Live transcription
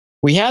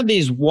we had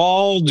these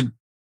walled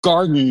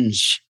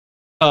gardens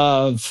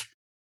of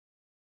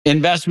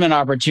investment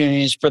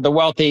opportunities for the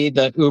wealthy,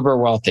 the uber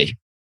wealthy.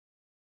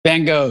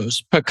 Van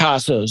Goghs,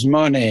 Picassos,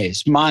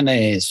 Monets,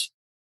 Manets,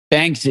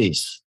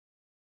 Banksys,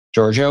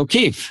 Georgia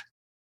O'Keeffe.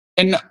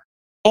 And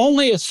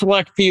only a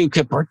select few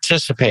could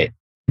participate.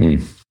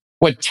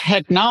 What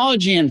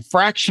technology and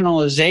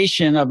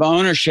fractionalization of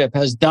ownership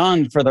has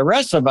done for the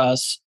rest of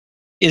us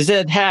is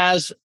it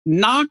has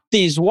knocked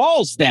these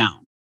walls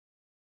down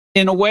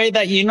in a way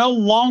that you no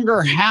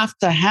longer have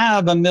to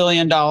have $1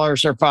 million or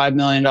 $5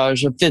 million or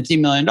 $50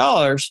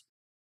 million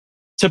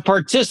to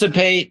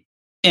participate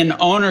in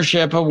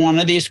ownership of one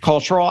of these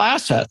cultural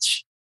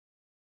assets.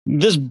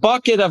 This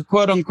bucket of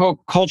quote unquote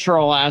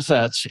cultural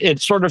assets,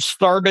 it sort of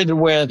started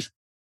with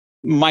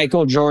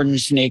Michael Jordan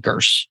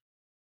sneakers.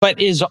 But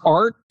is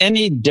art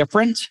any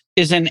different?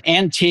 Is an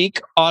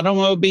antique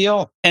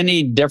automobile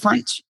any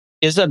different?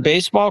 Is a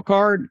baseball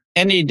card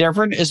any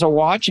different? Is a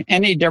watch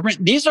any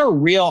different? These are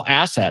real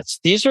assets.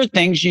 These are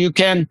things you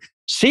can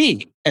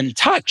see and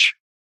touch.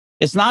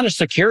 It's not a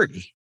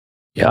security.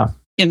 Yeah.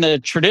 In the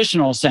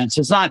traditional sense,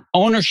 it's not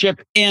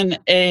ownership in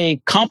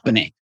a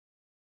company.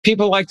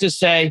 People like to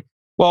say,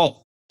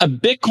 well, a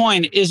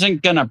Bitcoin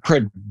isn't going to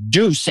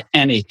produce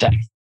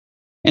anything.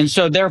 And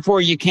so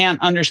therefore you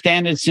can't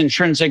understand its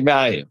intrinsic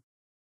value,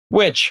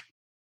 which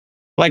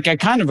like I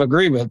kind of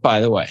agree with,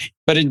 by the way,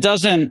 but it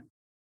doesn't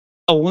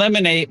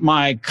eliminate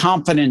my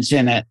confidence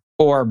in it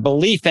or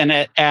belief in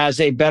it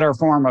as a better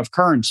form of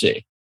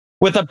currency.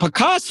 With a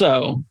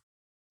Picasso,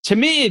 to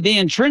me, the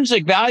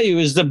intrinsic value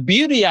is the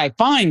beauty I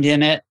find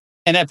in it.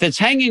 And if it's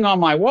hanging on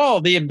my wall,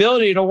 the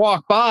ability to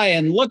walk by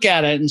and look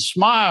at it and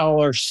smile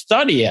or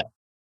study it.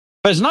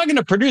 But it's not going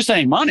to produce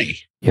any money.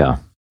 Yeah.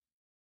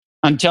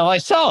 Until I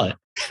sell it.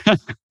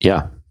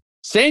 Yeah.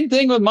 Same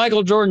thing with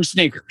Michael Jordan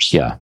sneakers.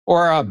 Yeah.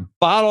 Or a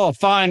bottle of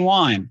fine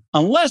wine.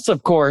 Unless,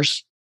 of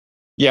course,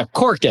 you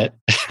cork it.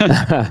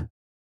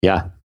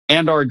 Yeah.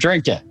 And or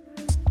drink it.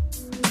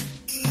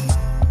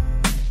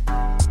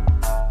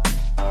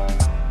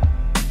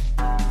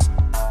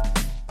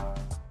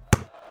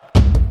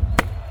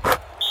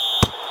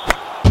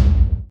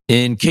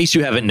 In case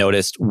you haven't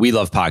noticed, we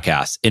love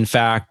podcasts. In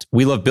fact,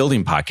 we love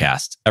building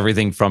podcasts,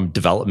 everything from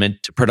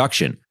development to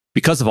production.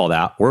 Because of all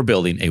that, we're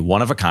building a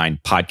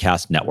one-of-a-kind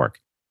podcast network.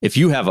 If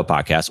you have a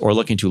podcast or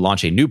looking to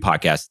launch a new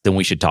podcast, then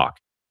we should talk.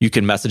 You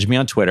can message me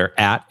on Twitter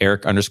at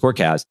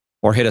Eric_Kaz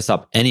or hit us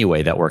up any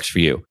way that works for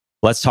you.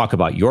 Let's talk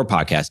about your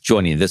podcast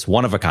joining this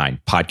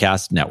one-of-a-kind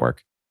podcast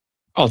network.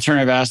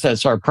 Alternative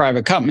assets are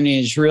private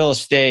companies, real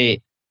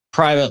estate,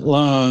 private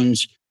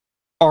loans,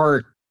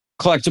 art,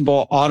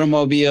 collectible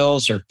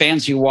automobiles or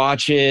fancy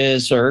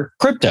watches or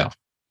crypto.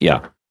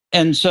 Yeah.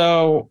 And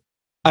so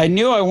I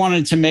knew I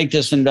wanted to make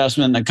this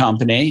investment in the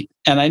company.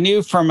 And I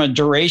knew from a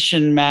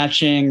duration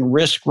matching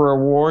risk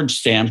reward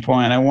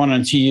standpoint, I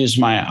wanted to use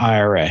my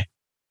IRA.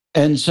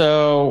 And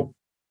so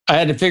I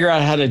had to figure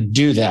out how to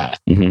do that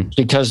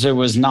because it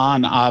was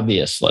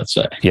non-obvious, let's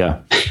say.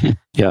 Yeah.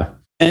 Yeah.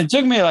 And it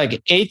took me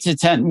like 8 to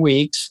 10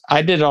 weeks.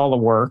 I did all the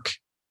work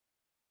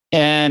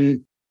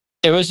and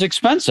it was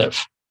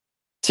expensive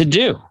to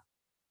do.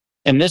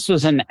 And this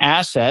was an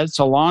asset. It's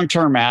a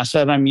long-term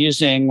asset. I'm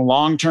using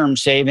long-term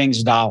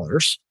savings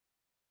dollars,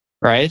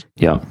 right?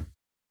 Yeah.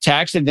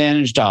 Tax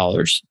advantage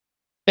dollars.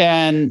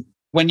 And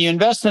when you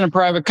invest in a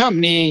private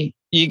company,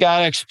 you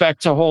got to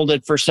expect to hold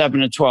it for 7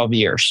 to 12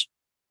 years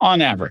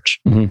on average.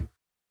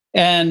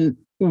 And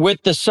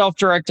with the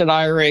self-directed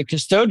IRA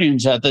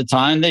custodians at the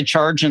time, they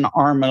charge an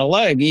arm and a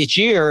leg each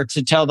year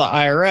to tell the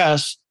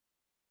IRS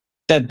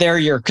that they're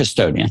your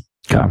custodian.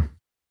 Okay.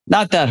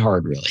 Not that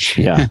hard, really.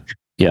 Yeah.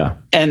 Yeah.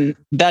 And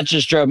that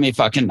just drove me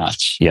fucking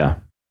nuts. Yeah.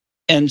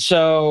 And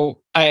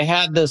so I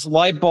had this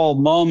light bulb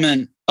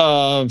moment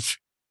of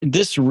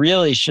this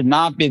really should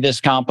not be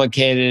this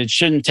complicated. It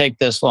shouldn't take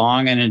this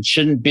long and it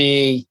shouldn't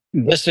be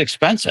this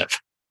expensive.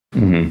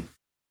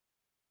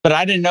 But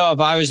I didn't know if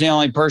I was the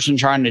only person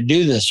trying to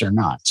do this or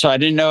not. So I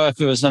didn't know if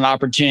it was an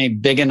opportunity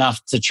big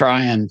enough to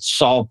try and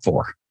solve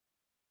for.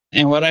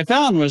 And what I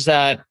found was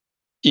that,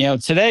 you know,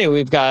 today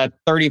we've got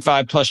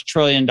 $35+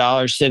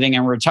 trillion sitting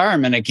in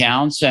retirement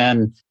accounts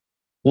and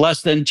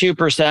less than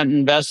 2%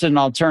 invested in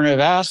alternative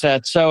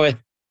assets. So it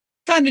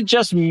kind of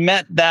just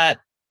met that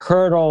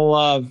hurdle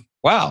of,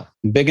 wow,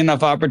 big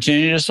enough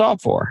opportunity to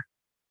solve for.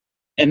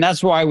 And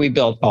that's why we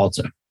built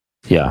Alta.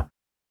 Yeah.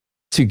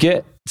 To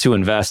get to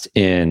invest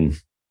in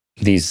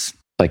these,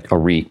 like a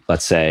REIT,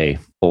 let's say,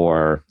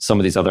 or some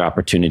of these other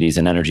opportunities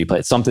in energy play,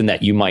 it's something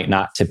that you might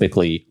not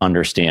typically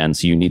understand.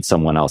 So you need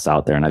someone else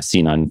out there. And I've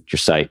seen on your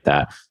site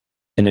that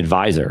an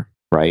advisor,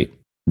 right?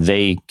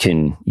 They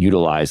can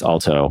utilize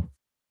Alto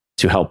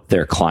to help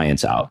their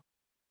clients out.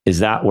 Is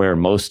that where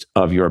most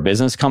of your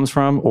business comes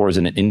from? Or is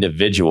it an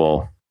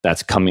individual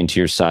that's coming to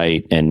your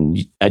site and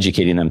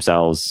educating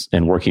themselves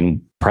and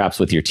working perhaps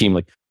with your team?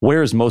 Like,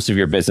 where is most of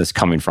your business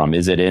coming from?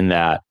 Is it in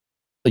that?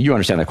 You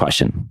understand the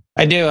question.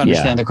 I do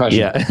understand the question.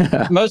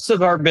 Yeah. Most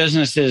of our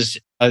business is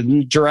a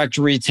direct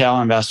retail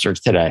investor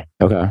today.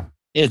 Okay.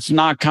 It's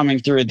not coming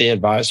through the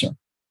advisor.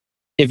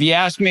 If you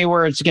ask me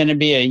where it's going to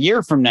be a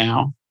year from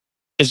now,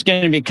 it's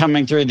going to be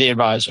coming through the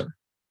advisor.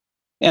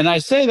 And I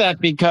say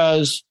that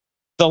because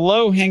the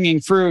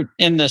low-hanging fruit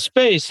in this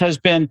space has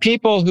been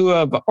people who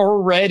have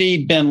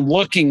already been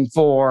looking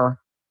for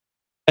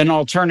an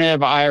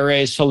alternative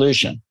IRA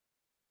solution.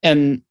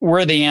 And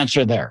we're the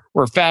answer there.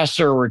 We're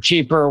faster, we're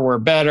cheaper, we're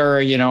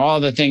better, all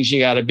the things you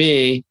got to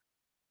be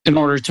in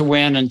order to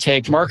win and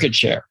take market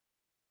share.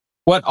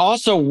 What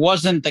also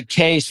wasn't the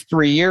case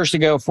 3 years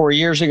ago, 4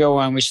 years ago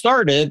when we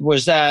started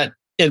was that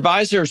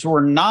advisors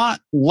were not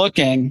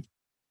looking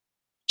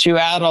to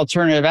add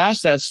alternative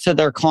assets to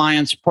their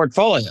clients'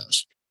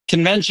 portfolios.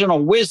 Conventional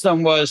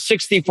wisdom was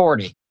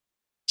 60-40,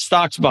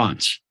 stocks,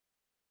 bonds.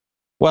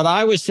 What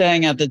I was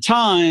saying at the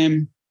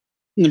time,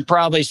 it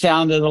probably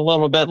sounded a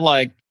little bit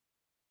like,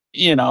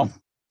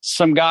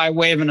 some guy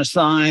waving a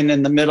sign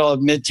in the middle of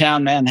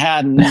Midtown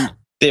Manhattan,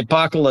 the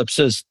apocalypse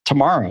is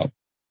tomorrow.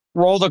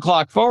 Roll the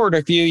clock forward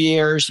a few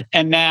years,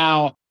 and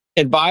now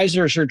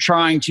advisors are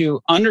trying to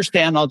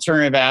understand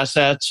alternative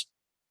assets,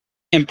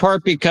 in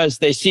part because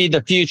they see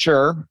the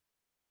future,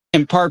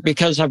 in part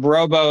because of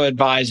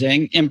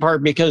robo-advising, in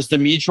part because the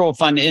mutual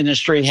fund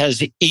industry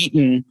has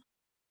eaten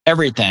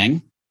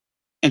everything.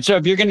 And so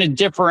if you're going to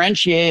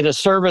differentiate a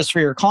service for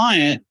your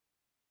client,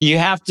 you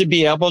have to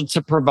be able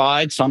to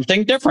provide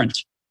something different.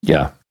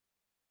 Yeah.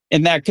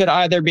 And that could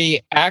either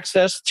be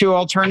access to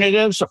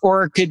alternatives,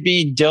 or it could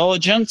be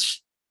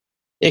diligence.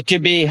 It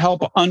could be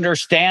help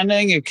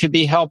understanding. It could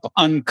be help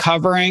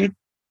uncovering.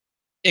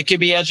 It could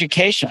be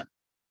education.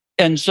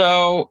 And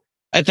so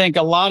I think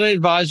a lot of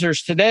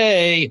advisors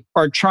today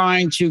are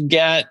trying to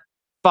get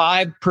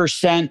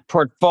 5%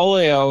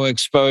 portfolio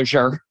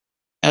exposure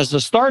as a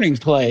starting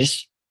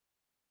place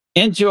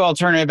into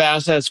alternative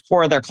assets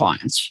for their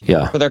clients,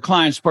 for their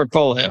clients'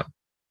 portfolio.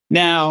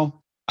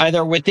 Now,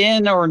 either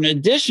within or in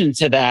addition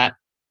to that,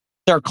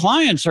 their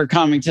clients are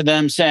coming to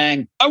them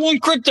saying, I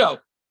want crypto.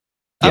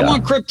 I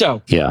want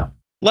crypto. Yeah.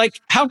 Like,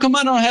 how come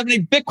I don't have any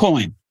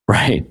Bitcoin?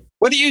 Right.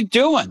 What are you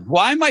doing?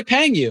 Why am I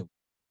paying you?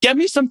 Get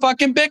me some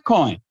fucking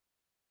Bitcoin.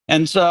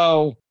 And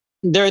so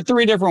there are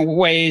 3 different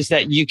ways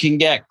that you can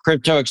get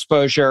crypto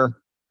exposure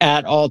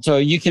at Alto.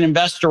 You can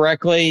invest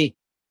directly.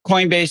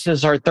 Coinbase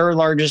is our 3rd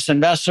largest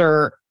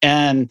investor,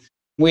 and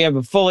we have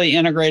a fully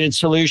integrated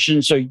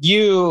solution. So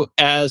you,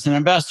 as an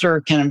investor,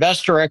 can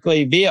invest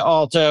directly via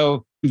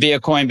Alto, via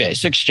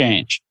Coinbase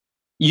exchange.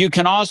 You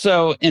can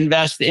also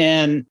invest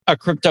in a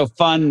crypto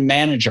fund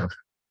manager.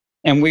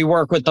 And we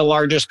work with the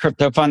largest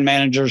crypto fund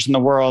managers in the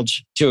world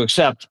to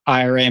accept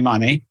IRA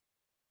money.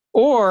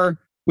 Or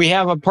we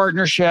have a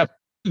partnership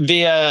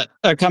via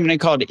a company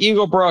called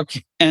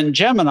Eaglebrook and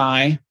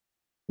Gemini,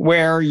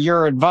 where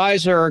your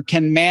advisor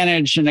can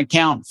manage an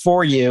account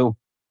for you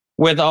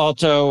with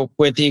Alto,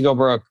 with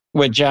Eaglebrook,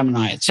 with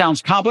Gemini. It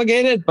sounds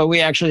complicated, but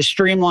we actually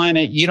streamline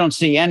it. You don't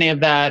see any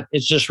of that.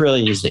 It's just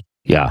really easy.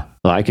 Yeah.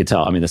 Well, I could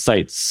tell. I mean, the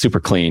site's super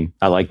clean.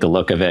 I like the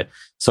look of it.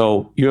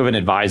 So you have an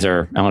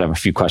advisor. I want to have a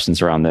few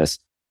questions around this.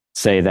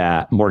 Say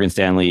that Morgan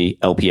Stanley,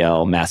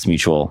 LPL, Mass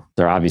Mutual,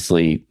 they're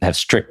obviously have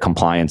strict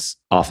compliance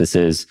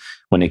offices.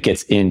 When it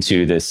gets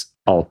into this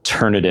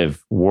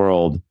alternative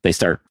world, they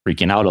start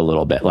freaking out a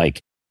little bit.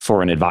 Like,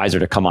 for an advisor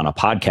to come on a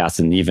podcast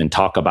and even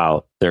talk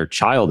about their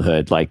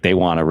childhood, like they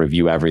want to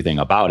review everything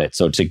about it.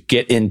 So to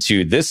get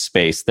into this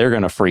space, they're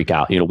going to freak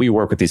out. We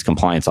work with these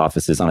compliance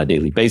offices on a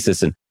daily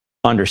basis and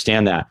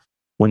understand that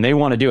when they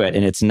want to do it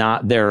and it's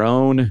not their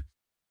own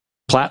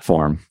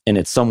platform and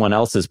it's someone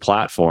else's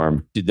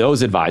platform, do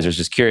those advisors,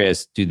 just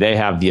curious, do they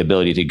have the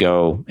ability to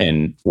go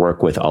and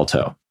work with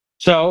Alto?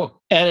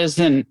 So it is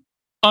an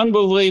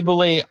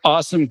unbelievably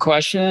awesome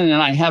question.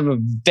 And I have a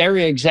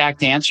very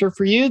exact answer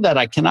for you that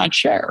I cannot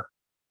share.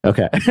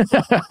 Okay.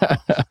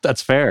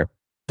 That's fair.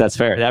 That's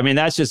fair. I mean,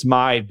 that's just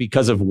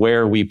because of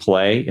where we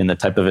play in the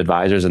type of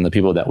advisors and the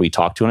people that we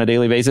talk to on a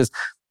daily basis.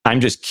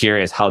 I'm just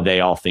curious how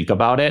they all think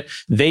about it.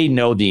 They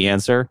know the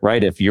answer,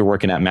 right? If you're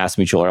working at Mass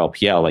Mutual or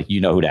LPL, like,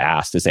 you know who to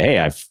ask to say, hey,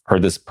 I've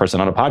heard this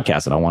person on a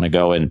podcast and I want to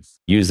go and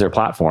use their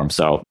platform.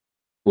 So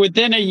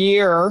within a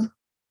year,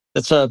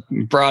 that's a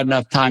broad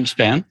enough time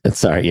span.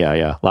 Sorry.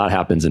 Yeah. A lot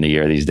happens in a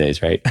year these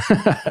days, right?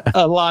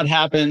 A lot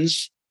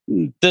happens.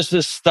 This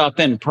is stuff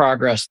in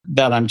progress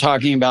that I'm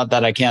talking about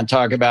that I can't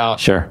talk about.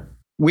 Sure.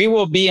 We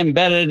will be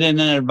embedded in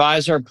an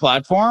advisor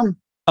platform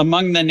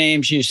among the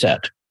names you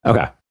said.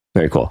 Okay.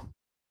 Very cool.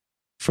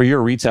 For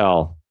your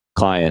retail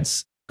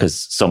clients, because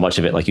so much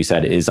of it, like you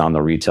said, is on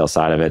the retail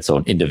side of it. So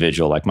an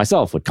individual like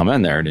myself would come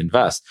in there and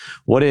invest.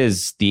 What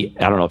is I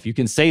don't know if you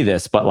can say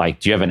this, but like,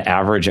 do you have an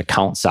average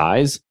account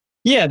size?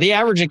 Yeah, the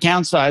average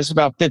account size is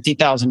about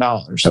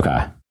 $50,000.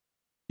 Okay.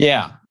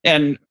 Yeah.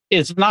 And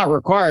it's not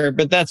required,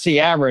 but that's the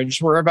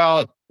average. We're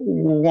about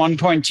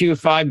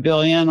 1.25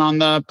 billion on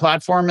the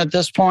platform at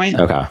this point.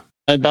 Okay.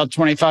 About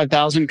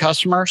 25,000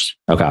 customers.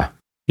 Okay.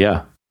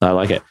 Yeah. I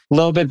like it. A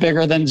little bit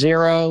bigger than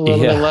zero, a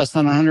little bit less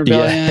than 100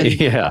 billion.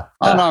 Yeah.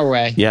 On our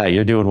way. Yeah,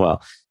 you're doing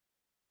well.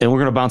 And we're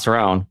going to bounce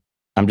around.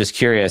 I'm just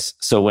curious.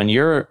 So when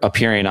you're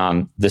appearing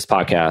on this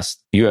podcast,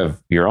 you have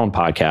your own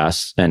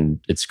podcast and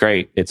it's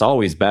great. It's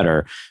always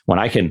better when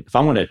if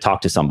I'm going to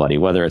talk to somebody,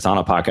 whether it's on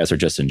a podcast or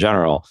just in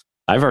general,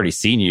 I've already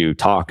seen you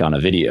talk on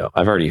a video.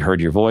 I've already heard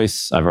your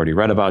voice. I've already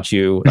read about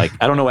you. Like,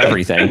 I don't know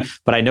everything,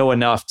 but I know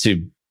enough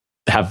to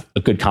have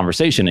a good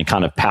conversation and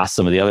kind of pass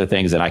some of the other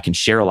things. And I can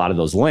share a lot of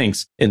those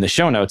links in the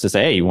show notes to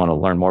say, hey, you want to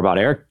learn more about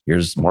Eric?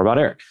 Here's more about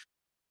Eric.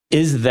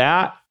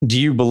 Do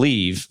you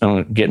believe,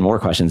 I'm getting more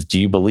questions,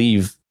 do you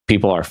believe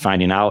people are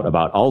finding out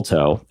about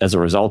Alto as a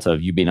result of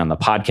you being on the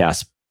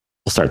podcast?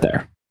 We'll start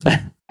there.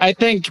 I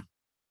think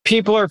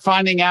people are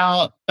finding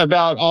out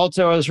about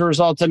Alto as a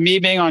result of me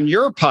being on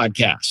your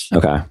podcast.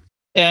 Okay.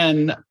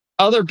 And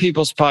other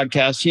people's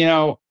podcasts.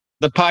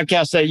 The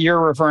podcast that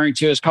you're referring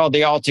to is called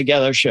The All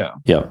Together Show.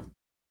 Yep.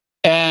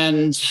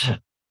 And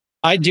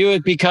I do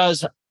it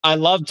because I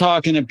love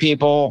talking to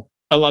people.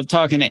 I love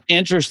talking to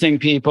interesting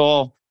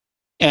people.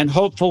 And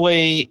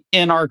hopefully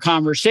in our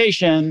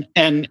conversation,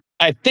 and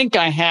I think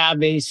I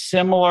have a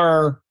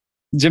similar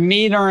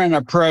demeanor and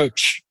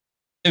approach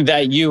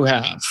that you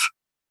have,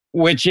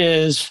 which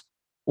is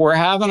we're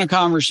having a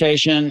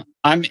conversation.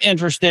 I'm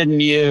interested in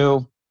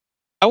you.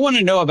 I want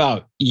to know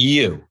about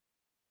you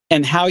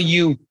and how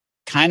you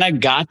kind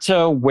of got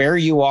to where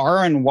you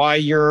are and why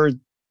you're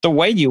the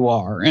way you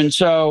are. And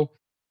so,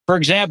 for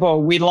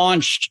example, we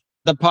launched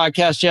the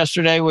podcast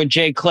yesterday with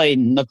Jay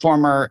Clayton, the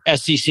former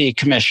SEC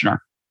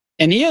commissioner.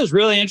 And he has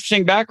really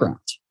interesting background.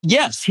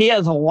 Yes, he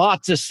has a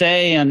lot to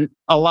say and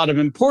a lot of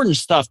important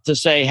stuff to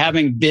say,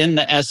 having been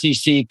the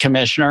SEC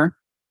commissioner.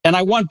 And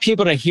I want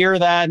people to hear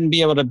that and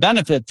be able to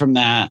benefit from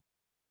that.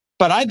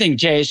 But I think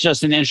Jay is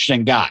just an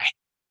interesting guy.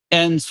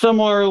 And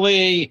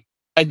similarly,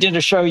 I did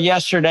a show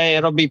yesterday.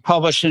 It'll be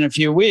published in a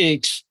few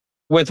weeks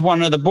with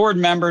one of the board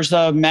members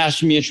of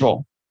Mass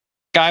Mutual,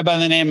 a guy by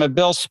the name of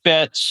Bill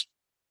Spitz,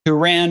 who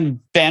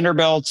ran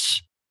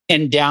Vanderbilt's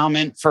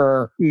endowment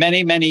for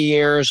many, many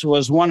years,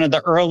 was one of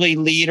the early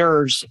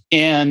leaders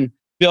in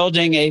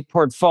building a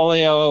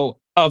portfolio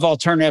of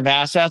alternative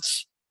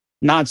assets,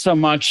 not so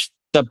much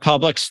the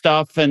public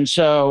stuff. And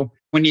so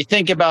when you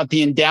think about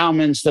the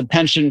endowments, the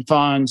pension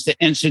funds, the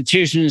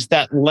institutions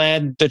that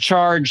led the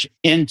charge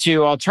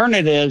into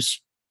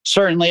alternatives,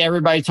 certainly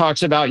everybody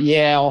talks about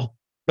Yale,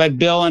 but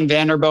Bill and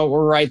Vanderbilt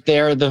were right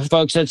there, the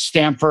folks at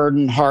Stanford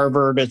and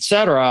Harvard, et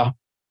cetera.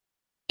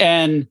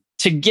 And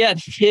to get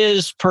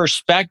his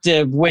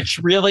perspective, which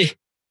really,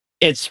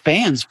 it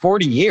spans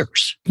 40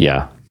 years.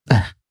 Yeah.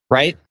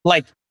 Right?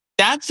 Like,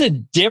 that's a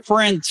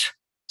different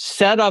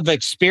set of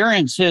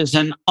experiences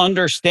and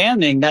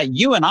understanding that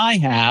you and I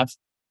have,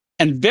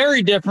 and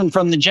very different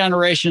from the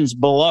generations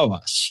below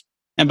us.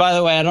 And by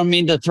the way, I don't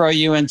mean to throw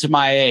you into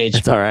my age.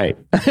 It's all right.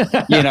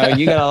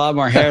 You got a lot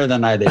more hair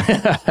than I do.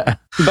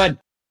 But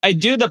I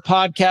do the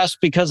podcast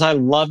because I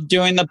love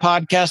doing the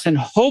podcast, and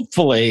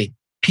hopefully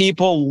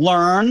people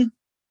learn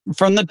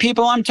from the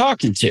people I'm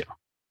talking to.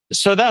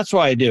 So that's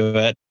why I do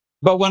it.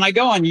 But when I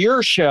go on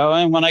your show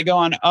and when I go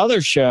on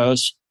other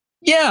shows,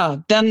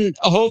 then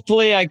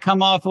hopefully I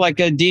come off like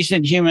a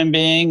decent human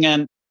being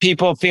and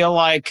people feel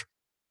like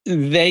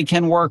they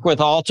can work with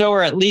Alto,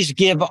 or at least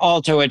give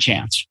Alto a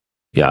chance.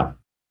 Yeah.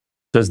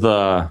 Does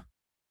the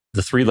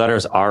three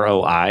letters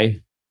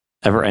ROI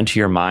ever enter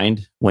your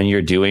mind when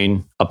you're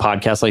doing a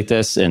podcast like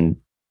this? And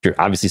you're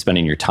obviously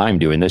spending your time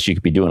doing this. You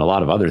could be doing a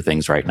lot of other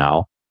things right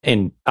now.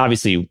 And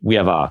obviously, we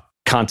have a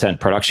content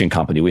production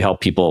company. We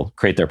help people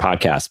create their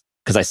podcasts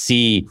because I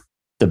see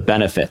the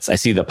benefits. I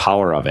see the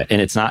power of it.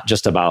 And it's not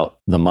just about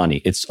the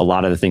money. It's a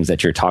lot of the things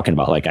that you're talking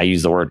about. Like, I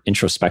use the word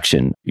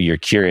introspection. You're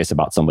curious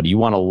about somebody. You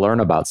want to learn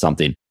about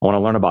something. I want to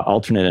learn about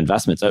alternate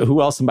investments.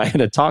 Who else am I going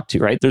to talk to,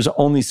 right? There's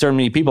only so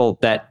many people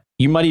that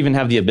you might even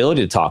have the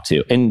ability to talk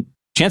to. And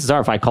chances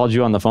are, if I called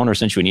you on the phone or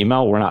sent you an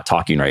email, we're not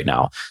talking right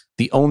now.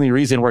 The only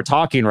reason we're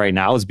talking right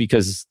now is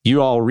because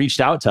you all reached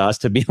out to us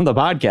to be on the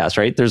podcast,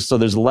 right? There's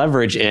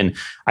leverage in,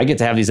 I get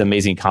to have these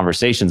amazing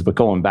conversations, but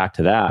going back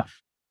to that,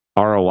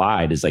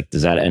 ROI does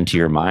that enter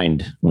your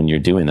mind when you're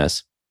doing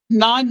this?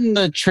 Not in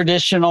the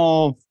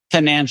traditional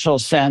financial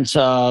sense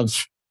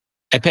of,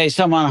 I pay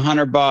someone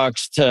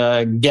 $100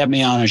 to get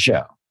me on a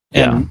show.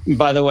 Yeah. And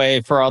by the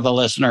way, for all the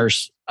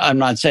listeners, I'm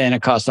not saying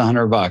it costs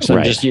 $100.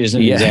 I'm just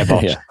using an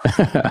example.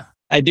 Yeah.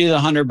 I do the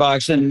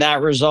 $100 and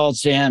that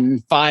results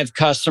in 5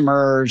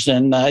 customers.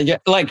 And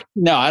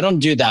no, I don't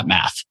do that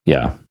math.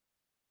 Yeah.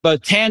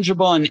 But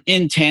tangible and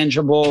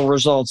intangible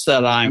results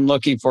that I'm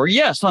looking for.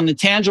 Yes, on the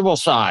tangible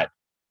side,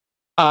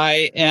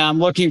 I am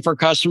looking for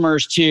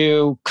customers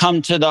to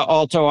come to the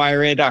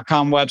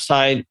altoira.com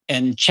website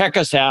and check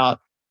us out.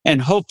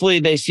 And hopefully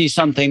they see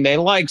something they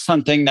like,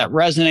 something that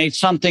resonates,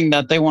 something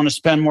that they want to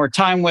spend more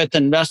time with,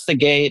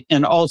 investigate,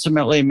 and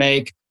ultimately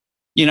make,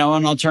 an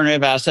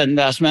alternative asset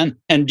investment,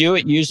 and do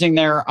it using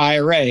their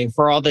IRA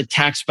for all the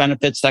tax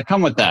benefits that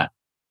come with that.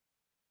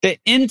 The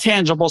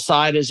intangible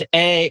side is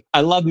I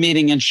love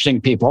meeting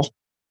interesting people.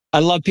 I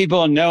love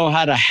people who know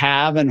how to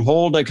have and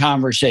hold a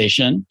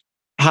conversation,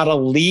 how to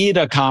lead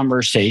a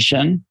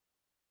conversation.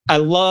 I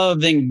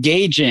love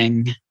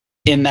engaging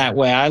in that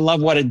way. I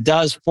love what it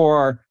does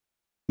for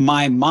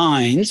my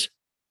mind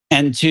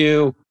and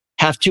to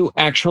have to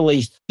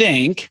actually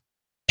think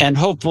and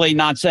hopefully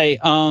not say,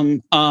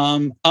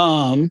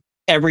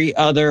 every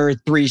other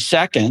 3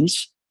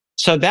 seconds.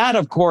 So that,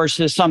 of course,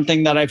 is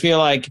something that I feel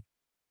like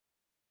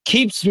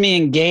keeps me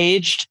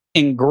engaged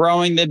in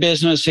growing the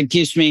business. It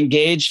keeps me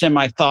engaged in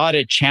my thought.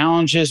 It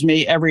challenges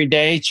me every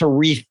day to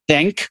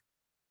rethink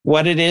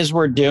what it is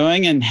we're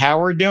doing and how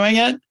we're doing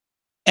it.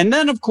 And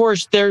then, of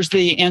course, there's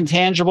the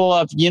intangible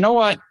of, you know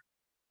what?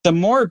 The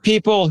more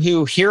people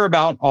who hear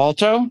about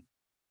Alto,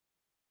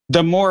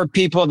 the more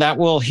people that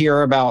will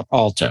hear about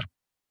Alto.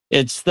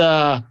 It's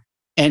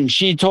and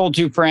she told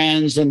 2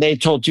 friends and they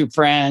told 2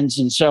 friends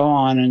and so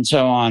on and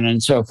so on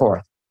and so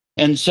forth.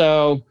 And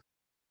so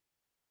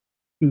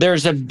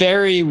there's a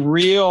very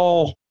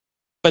real,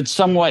 but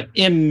somewhat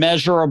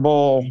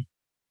immeasurable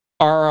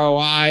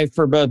ROI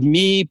for both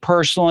me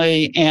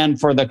personally and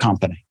for the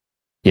company.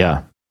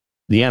 Yeah.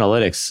 The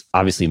analytics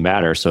obviously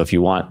matter. So if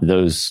you want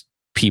those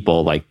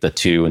people like the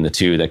 2 and the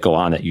 2 that go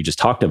on that you just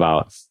talked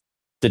about,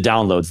 the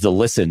downloads, the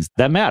listens,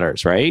 that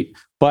matters, right?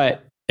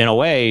 But in a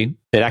way,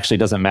 it actually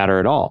doesn't matter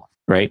at all,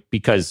 right?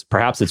 Because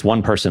perhaps it's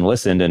one person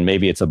listened and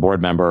maybe it's a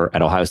board member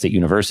at Ohio State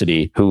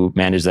University who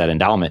managed that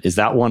endowment. Is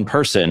that one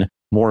person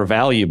more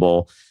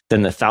valuable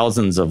than the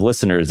thousands of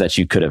listeners that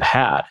you could have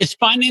had? It's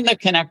finding the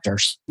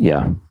connectors.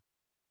 Yeah.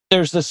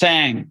 There's the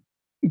saying,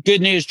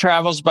 good news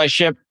travels by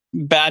ship,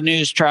 bad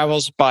news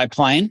travels by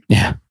plane.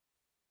 Yeah.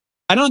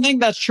 I don't think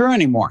that's true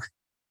anymore.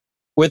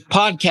 With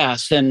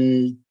podcasts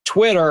and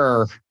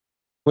Twitter,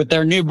 with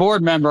their new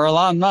board member,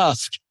 Elon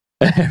Musk.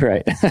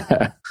 Right.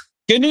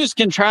 Good news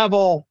can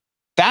travel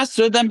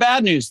faster than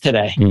bad news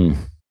today.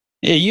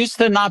 It used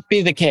to not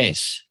be the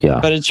case,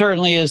 but it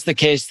certainly is the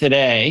case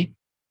today.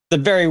 The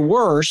very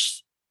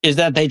worst is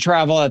that they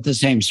travel at the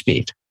same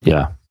speed.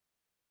 Yeah.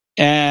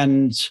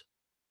 And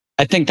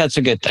I think that's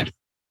a good thing.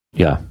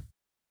 Yeah.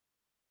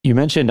 You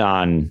mentioned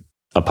on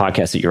a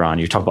podcast that you're on,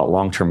 you talk about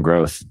long-term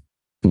growth.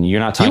 And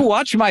you're not talking. You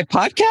watch my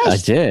podcast? I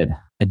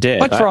did.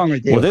 What's wrong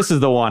with you? Well, this is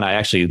the one I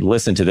actually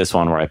listened to, this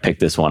one where I picked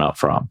this one up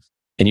from.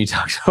 And you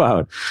talked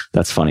about,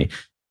 that's funny.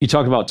 You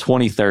talked about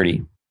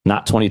 2030,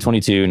 not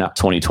 2022, not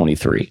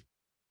 2023.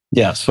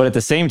 Yes. But at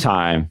the same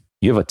time,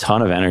 you have a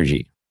ton of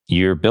energy.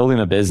 You're building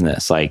a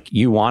business. Like,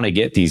 you want to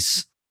get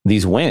these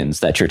wins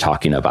that you're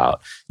talking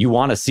about. You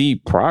want to see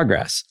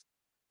progress.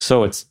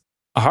 So it's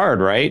hard,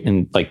 right?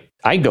 And like,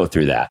 I go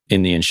through that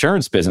in the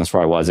insurance business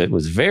where I was. It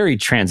was very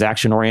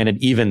transaction oriented,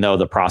 even though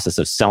the process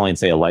of selling,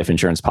 say, a life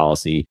insurance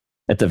policy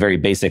at the very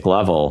basic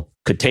level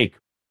could take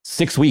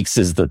 6 weeks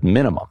is the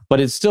minimum, but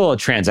it's still a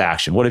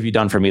transaction. What have you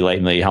done for me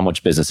lately? How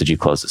much business did you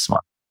close this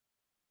month?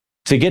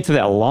 To get to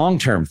that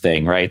long-term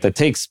thing, right? That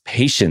takes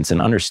patience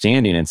and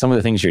understanding. And some of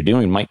the things you're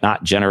doing might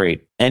not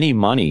generate any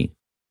money,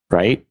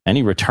 right?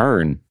 Any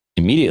return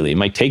immediately. It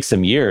might take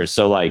some years.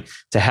 So like,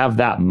 to have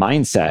that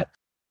mindset,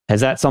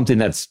 is that something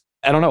that's,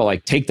 I don't know,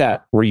 like, take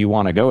that where you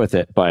want to go with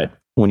it. But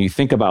when you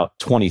think about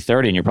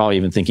 2030, and you're probably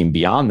even thinking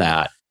beyond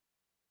that,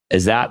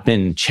 has that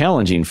been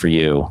challenging for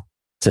you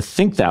to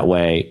think that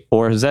way?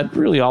 Or has that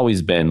really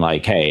always been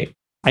like, hey,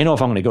 I know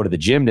if I'm going to go to the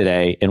gym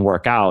today and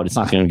work out, it's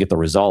not going to get the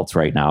results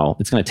right now.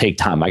 It's going to take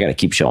time. I got to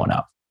keep showing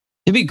up.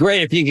 It'd be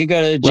great if you could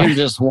go to the gym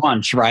just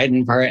once, right?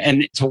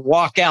 And to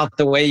walk out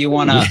the way you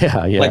want to,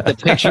 like the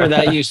picture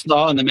that you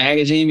saw in the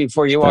magazine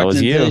before you walked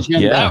into the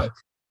gym.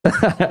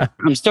 Yeah.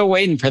 I'm still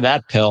waiting for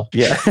that pill.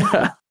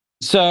 Yeah.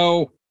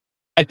 So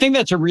I think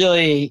that's a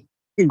really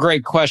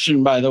great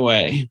question, by the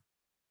way.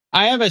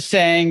 I have a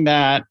saying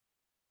that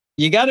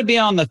you got to be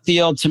on the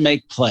field to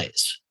make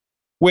plays,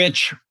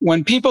 which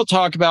when people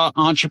talk about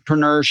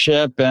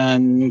entrepreneurship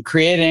and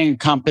creating a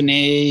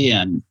company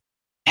and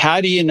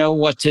how do you know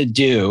what to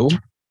do?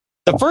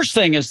 The first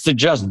thing is to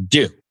just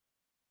do.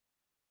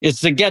 It's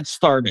to get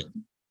started.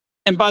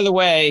 And by the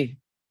way,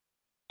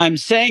 I'm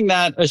saying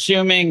that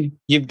assuming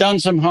you've done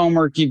some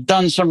homework, you've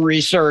done some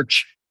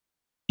research,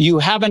 you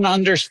have an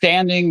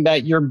understanding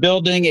that you're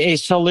building a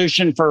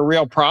solution for a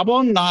real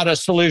problem, not a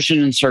solution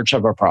in search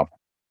of a problem.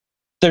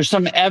 There's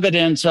some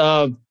evidence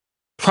of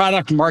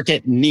product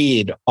market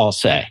need, I'll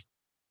say.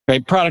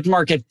 Right? Product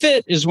market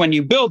fit is when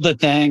you build the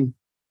thing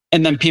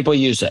and then people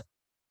use it.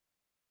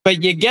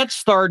 But you get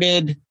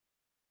started,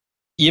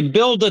 you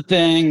build a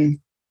thing,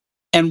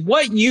 and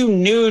what you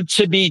knew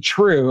to be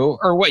true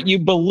or what you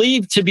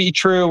believed to be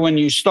true when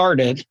you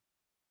started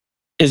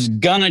is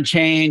gonna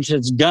change,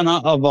 it's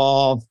gonna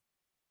evolve.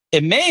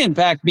 It may, in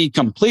fact, be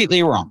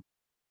completely wrong.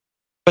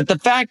 But the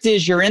fact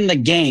is, you're in the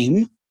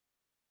game.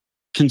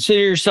 Consider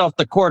yourself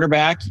the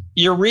quarterback.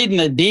 You're reading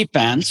the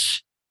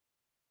defense.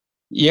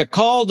 You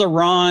call the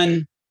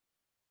run,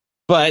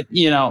 but,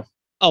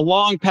 a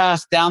long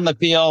pass down the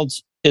field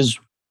is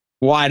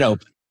wide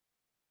open.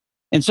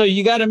 And so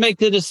you got to make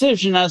the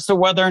decision as to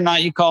whether or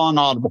not you call an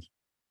audible.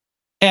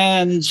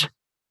 And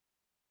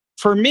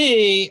for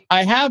me,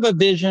 I have a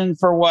vision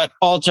for what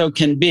Alto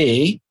can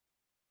be.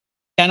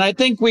 And I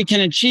think we can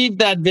achieve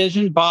that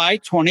vision by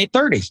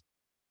 2030.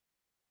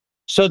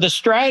 So the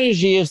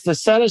strategy is to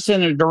set us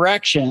in a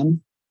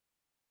direction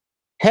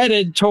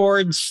headed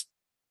towards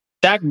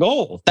that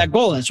goal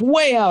is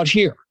way out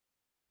here.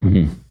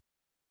 Mm-hmm.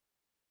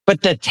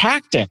 But the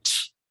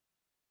tactics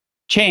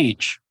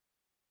change.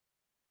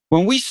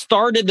 When we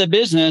started the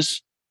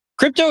business,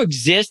 crypto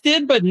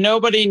existed, but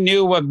nobody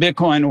knew what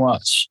Bitcoin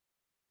was.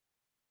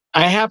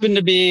 I happen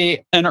to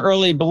be an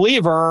early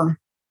believer,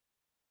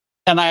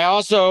 and I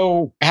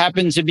also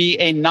happen to be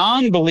a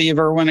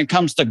non-believer when it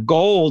comes to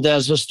gold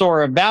as a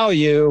store of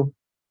value.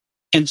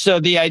 And so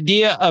the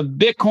idea of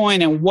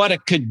Bitcoin and what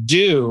it could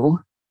do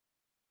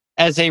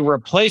as a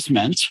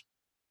replacement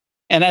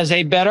and as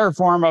a better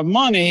form of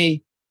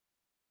money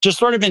just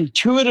sort of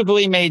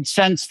intuitively made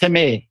sense to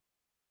me.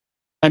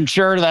 I'm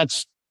sure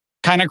that's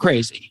kind of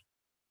crazy,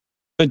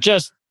 but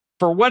just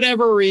for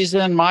whatever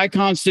reason, my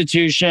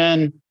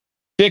constitution,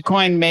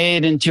 Bitcoin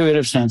made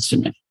intuitive sense to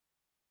me.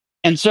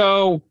 And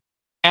so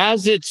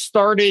as it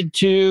started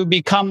to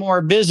become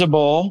more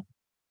visible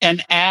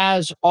and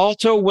as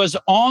Alto was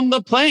on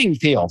the playing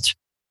field,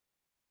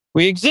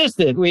 we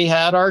existed. We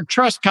had our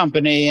trust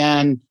company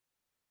and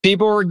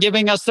people were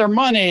giving us their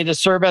money to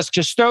serve as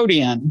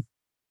custodian.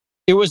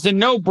 It was a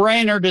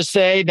no-brainer to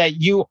say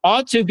that you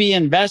ought to be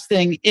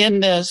investing in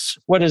this,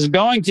 what is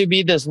going to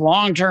be this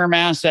long-term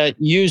asset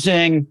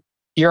using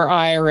your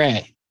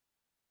IRA.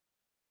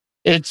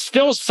 It's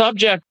still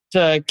subject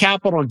to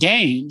capital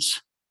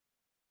gains,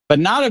 but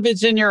not if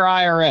it's in your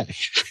IRA.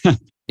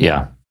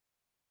 Yeah.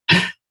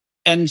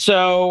 And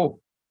so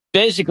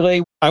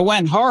basically, I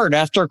went hard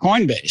after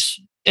Coinbase.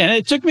 And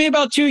it took me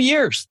about 2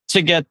 years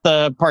to get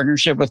the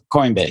partnership with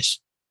Coinbase.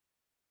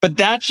 But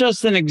that's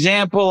just an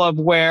example of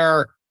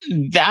where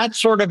that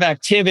sort of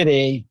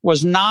activity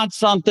was not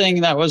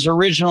something that was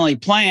originally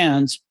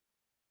planned,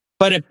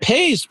 but it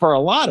pays for a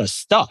lot of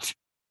stuff.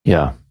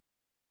 Yeah.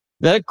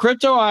 The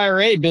crypto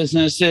IRA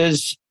business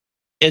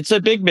it's a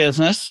big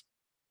business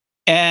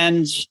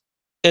and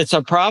it's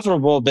a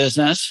profitable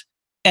business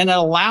and it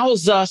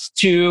allows us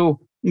to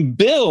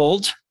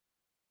build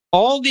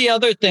all the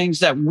other things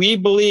that we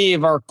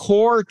believe are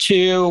core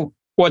to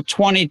what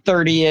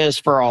 2030 is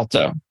for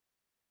Alto.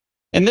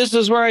 And this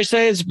is where I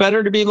say it's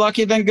better to be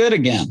lucky than good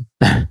again.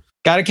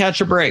 Got to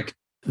catch a break.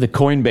 The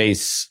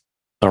Coinbase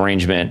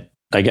arrangement,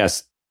 I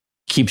guess,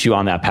 keeps you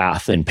on that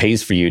path and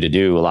pays for you to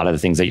do a lot of the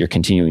things that you're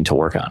continuing to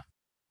work on.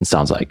 It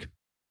sounds like.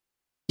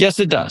 Yes,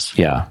 it does.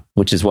 Yeah.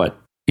 Which is what,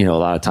 a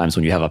lot of times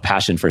when you have a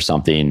passion for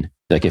something,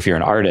 like if you're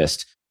an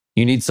artist,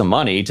 you need some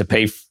money to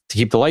pay to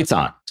keep the lights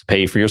on, to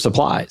pay for your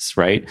supplies,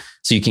 right?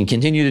 So you can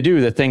continue to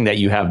do the thing that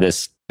you have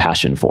this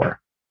passion for.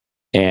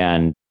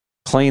 And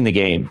playing the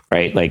game,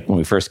 right? Like when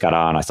we first got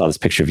on, I saw this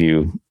picture of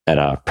you at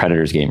a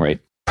Predators game, right?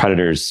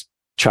 Predators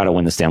try to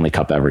win the Stanley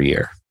Cup every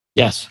year.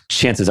 Yes.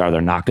 Chances are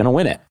they're not going to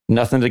win it.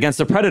 Nothing against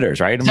the Predators,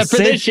 right? Except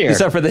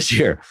for this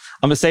year.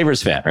 I'm a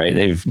Sabres fan, right?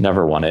 They've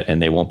never won it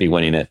and they won't be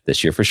winning it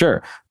this year for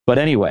sure. But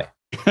anyway,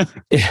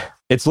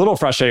 it's a little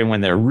frustrating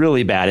when they're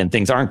really bad and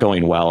things aren't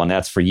going well. And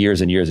that's for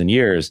years and years and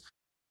years.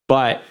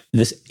 But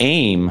this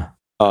aim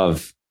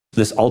of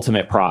this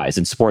ultimate prize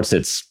in sports,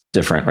 it's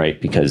different,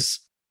 right? Because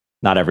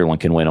not everyone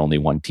can win. Only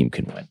one team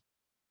can win.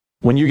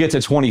 When you get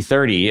to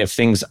 2030, if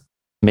things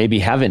maybe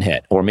haven't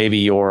hit, or maybe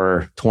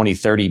your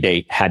 2030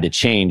 date had to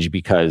change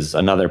because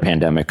another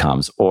pandemic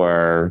comes,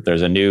 or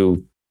there's a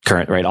new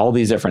current, right? All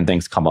these different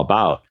things come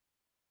about.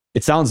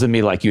 It sounds to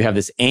me like you have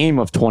this aim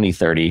of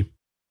 2030.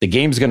 The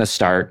game's going to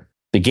start.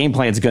 The game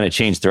plan is going to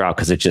change throughout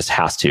because it just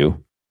has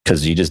to,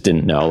 because you just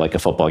didn't know, like a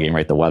football game,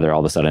 right? The weather, all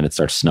of a sudden it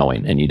starts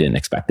snowing and you didn't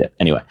expect it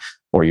anyway,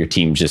 or your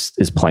team just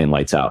is playing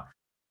lights out.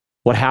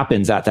 What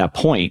happens at that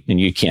point, and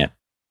you can't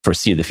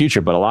foresee the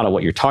future, but a lot of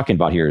what you're talking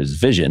about here is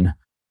vision.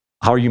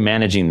 How are you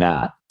managing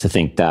that to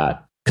think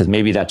that, because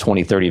maybe that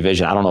 2030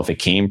 vision, I don't know if it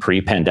came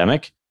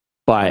pre-pandemic,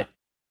 but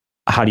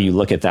how do you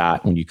look at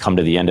that when you come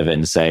to the end of it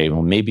and say,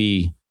 well,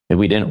 maybe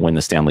we didn't win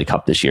the Stanley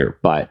Cup this year,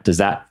 but does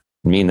that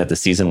mean that the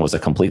season was a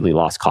completely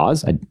lost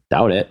cause? I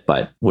doubt it,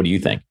 but what do you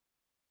think?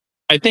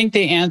 I think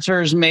the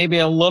answer is maybe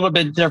a little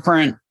bit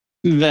different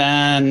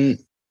than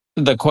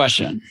the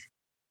question.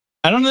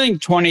 I don't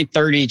think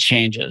 2030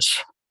 changes.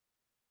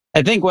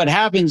 I think what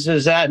happens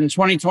is that in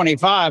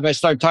 2025, I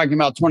start talking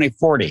about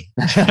 2040.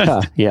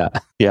 Yeah.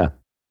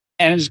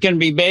 And it's going to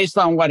be based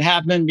on what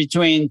happened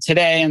between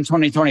today and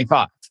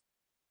 2025.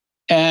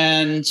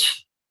 And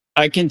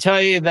I can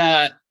tell you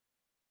that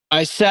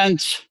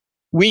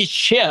we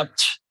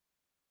shipped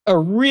a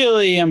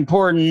really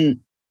important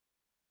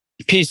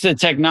piece of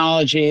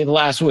technology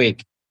last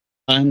week.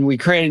 And we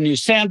created a new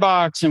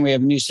sandbox and we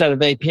have a new set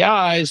of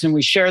APIs and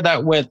we share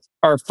that with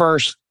our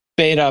first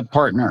beta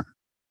partner,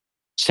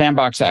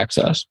 Sandbox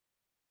Access.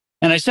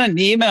 And I sent an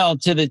email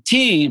to the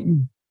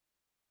team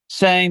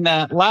saying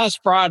that last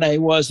Friday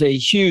was a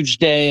huge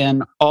day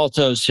in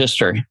Alto's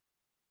history.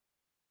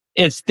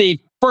 It's the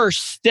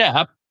first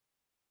step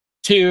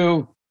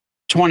to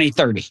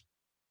 2030.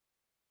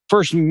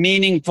 First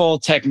meaningful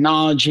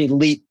technology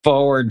leap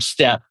forward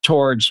step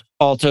towards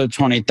Alto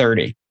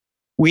 2030.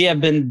 We have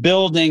been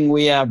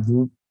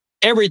building,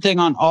 everything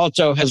on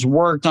Alto has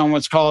worked on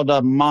what's called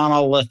a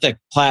monolithic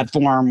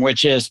platform,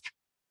 which is,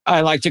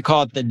 I like to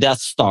call it the Death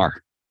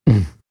Star,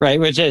 right?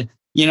 Which is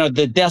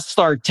the Death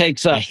Star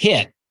takes a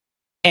hit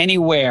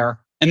anywhere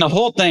and the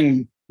whole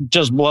thing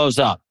just blows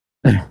up.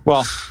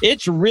 Well,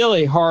 it's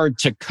really hard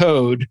to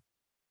code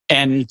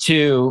and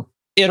to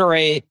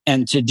iterate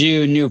and to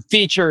do new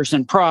features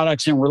and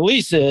products and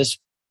releases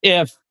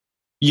if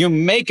you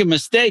make a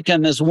mistake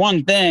on this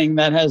one thing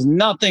that has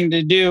nothing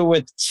to do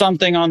with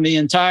something on the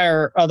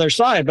entire other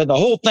side, but the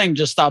whole thing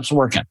just stops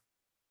working.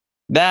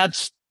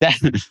 That's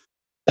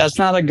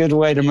not a good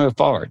way to move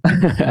forward.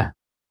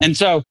 And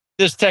so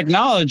this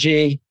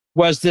technology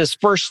was this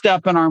first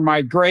step in our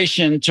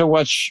migration to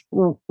what's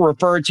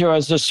referred to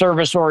as a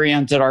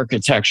service-oriented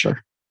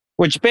architecture,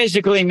 which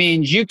basically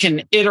means you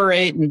can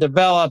iterate and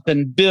develop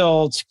and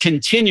build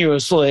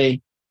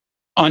continuously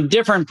on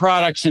different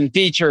products and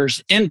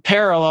features in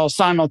parallel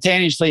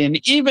simultaneously.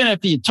 And even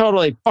if you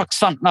totally fuck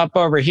something up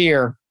over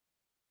here,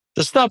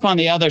 the stuff on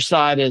the other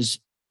side is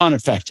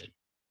unaffected.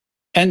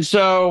 And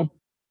so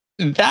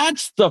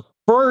that's the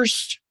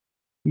first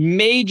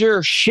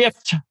major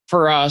shift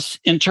for us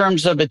in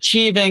terms of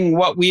achieving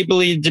what we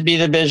believe to be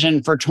the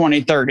vision for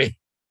 2030.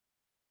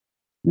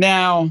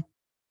 Now,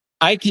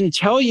 I can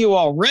tell you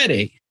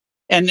already,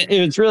 and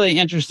it was really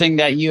interesting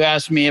that you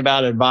asked me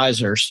about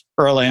advisors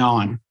early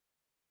on.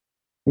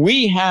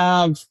 We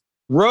have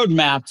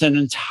roadmapped an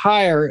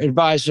entire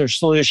advisor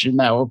solution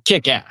that will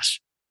kick ass.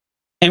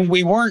 And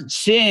we weren't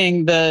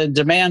seeing the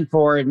demand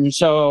for it. And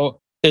so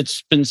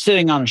it's been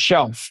sitting on a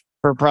shelf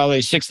for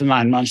probably 6 to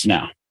 9 months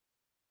now.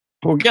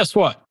 Well, guess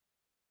what?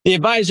 The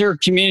advisor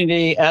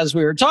community, as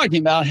we were talking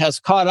about, has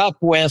caught up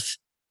with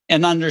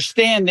an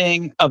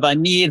understanding of a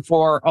need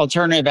for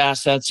alternative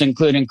assets,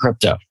 including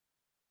crypto.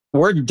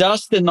 We're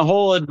dusting the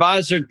whole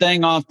advisor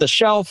thing off the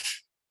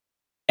shelf,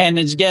 and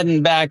it's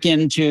getting back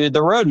into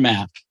the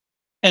roadmap.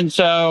 And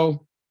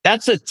so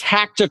that's a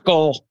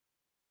tactical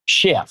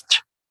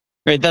shift,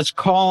 right? That's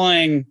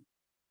calling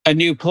a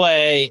new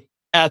play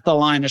at the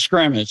line of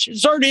scrimmage.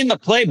 It's already in the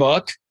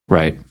playbook.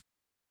 Right.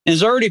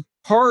 It's already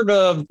part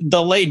of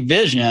the late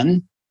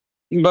vision,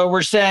 but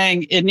we're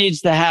saying it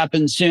needs to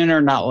happen sooner,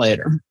 not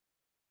later.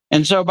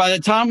 And so by the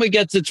time we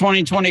get to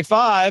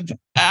 2025,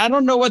 I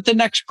don't know what the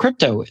next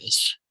crypto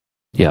is.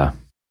 Yeah.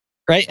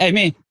 Right. I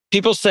mean,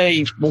 people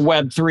say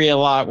Web3 a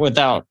lot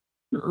without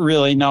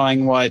really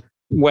knowing what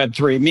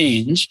Web3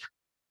 means.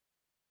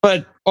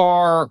 But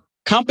are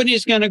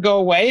companies going to go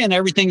away and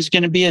everything's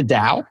going to be a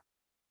DAO?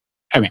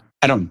 I mean,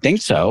 I don't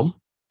think so,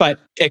 but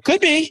it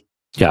could be.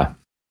 Yeah.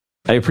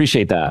 I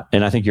appreciate that.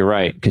 And I think you're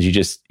right, because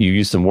you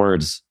use some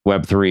words,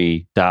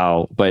 Web3,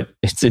 DAO, but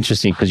it's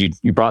interesting because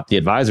you brought the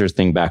advisors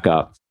thing back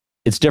up.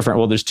 It's different.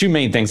 Well, there's two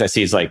main things I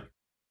see is like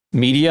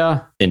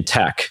media and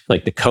tech,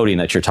 like the coding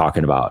that you're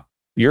talking about.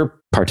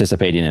 You're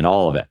participating in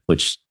all of it,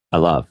 which I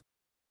love.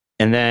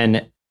 And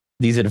then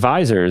these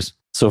advisors,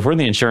 so if we're in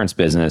the insurance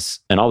business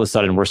and all of a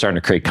sudden we're starting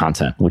to create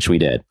content, which we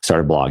did,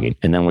 started blogging,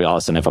 and then we all of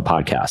a sudden have a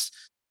podcast.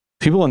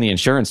 People in the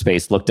insurance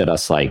space looked at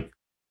us like,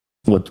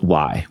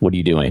 why? What are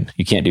you doing?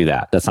 You can't do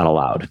that. That's not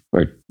allowed.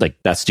 Or like,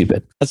 that's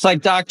stupid. It's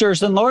like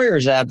doctors and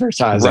lawyers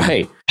advertising.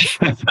 Right.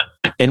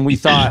 And we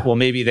thought, well,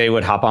 maybe they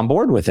would hop on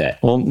board with it.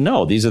 Well,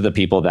 no, these are the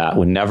people that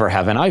would never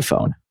have an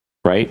iPhone,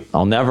 right?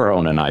 I'll never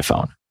own an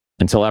iPhone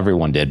until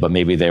everyone did, but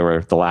maybe they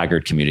were the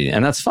laggard community.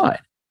 And that's fine.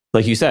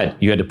 Like you said,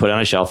 you had to put it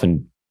on a shelf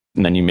and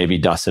then you maybe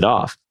dust it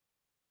off.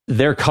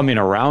 They're coming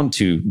around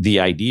to the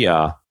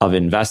idea of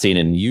investing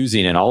and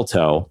using an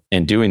alto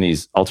and doing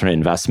these alternate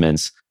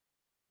investments.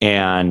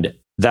 And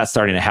that's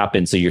starting to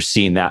happen. So you're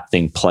seeing that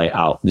thing play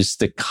out. This is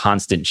the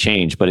constant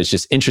change, but it's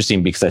just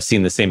interesting because I've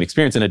seen the same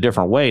experience in a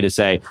different way to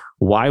say,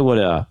 why would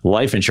a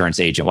life insurance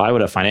agent, why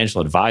would a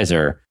financial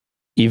advisor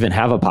even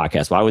have a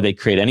podcast? Why would they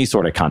create any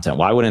sort of content?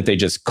 Why wouldn't they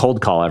just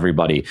cold call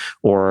everybody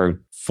or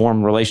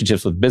form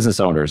relationships with business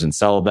owners and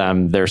sell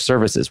them their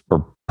services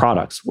or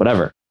products,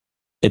 whatever?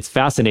 It's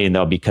fascinating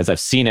though, because I've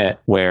seen it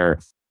where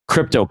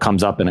crypto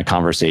comes up in a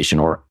conversation,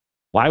 or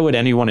why would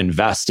anyone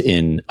invest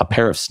in a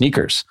pair of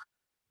sneakers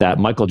that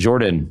Michael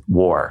Jordan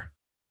wore,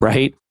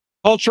 right?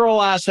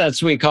 Cultural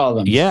assets, we call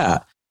them. Yeah.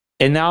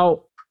 And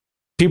now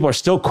people are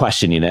still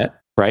questioning it,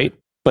 right?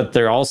 But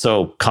they're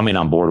also coming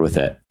on board with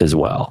it as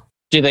well.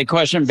 Do they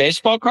question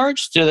baseball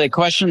cards? Do they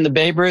question the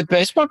Babe Ruth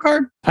baseball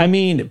card? I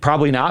mean,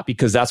 probably not,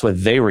 because that's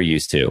what they were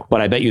used to. But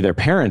I bet you their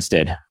parents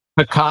did.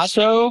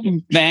 Picasso,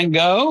 Van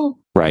Gogh?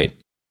 Right.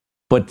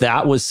 But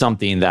that was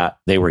something that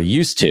they were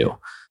used to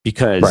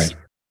because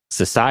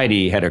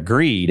society had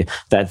agreed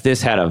that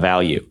this had a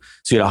value.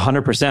 So you had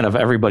 100% of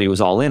everybody was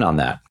all in on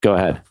that. Go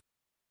ahead.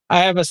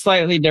 I have a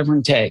slightly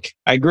different take.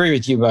 I agree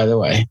with you, by the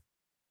way,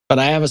 but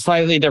I have a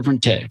slightly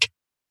different take,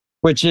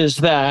 which is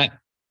that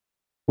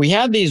we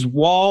have these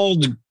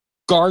walled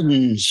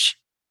gardens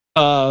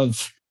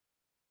of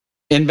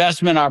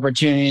investment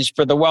opportunities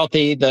for the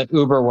wealthy, the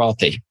uber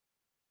wealthy.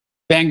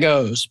 Van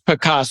Goghs,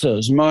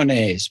 Picassos,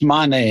 Monets,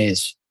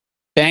 Manets,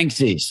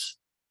 Banksys,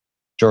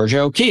 Georgia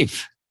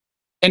O'Keeffe.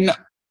 And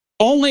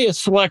only a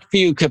select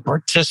few could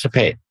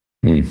participate.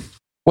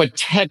 What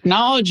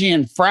technology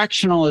and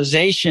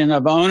fractionalization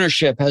of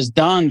ownership has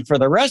done for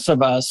the rest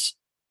of us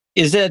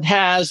is it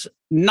has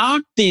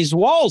knocked these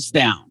walls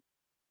down.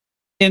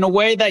 in a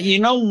way that you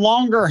no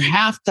longer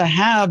have to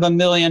have $1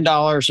 million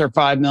or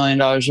 $5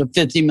 million or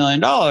 $50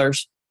 million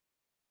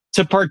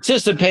to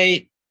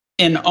participate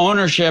in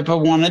ownership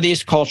of one of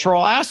these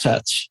cultural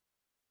assets.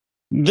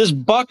 This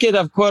bucket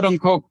of quote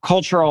unquote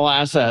cultural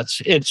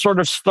assets, it sort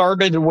of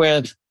started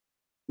with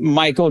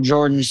Michael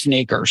Jordan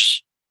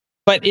sneakers.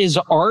 But is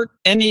art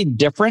any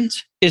different?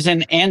 Is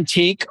an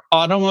antique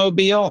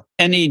automobile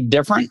any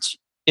different?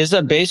 Is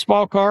a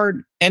baseball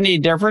card any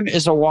different?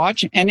 Is a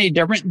watch any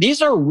different?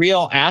 These are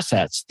real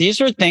assets.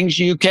 These are things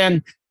you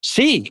can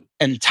see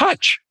and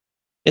touch.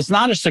 It's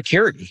not a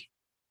security.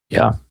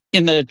 Yeah.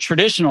 In the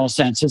traditional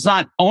sense, it's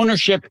not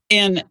ownership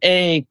in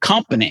a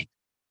company.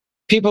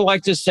 People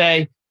like to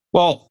say,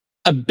 well,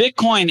 a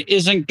Bitcoin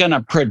isn't going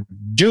to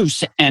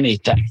produce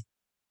anything.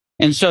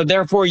 And so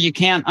therefore you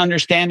can't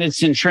understand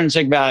its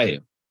intrinsic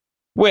value,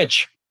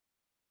 which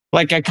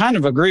like I kind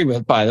of agree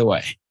with, by the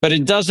way, but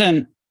it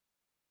doesn't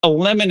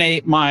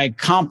eliminate my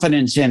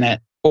confidence in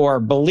it or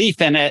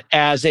belief in it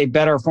as a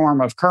better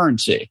form of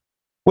currency.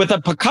 With a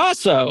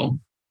Picasso,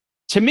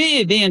 to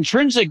me, the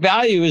intrinsic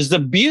value is the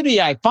beauty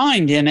I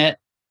find in it.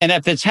 And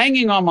if it's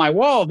hanging on my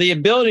wall, the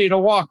ability to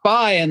walk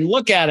by and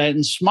look at it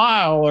and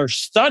smile or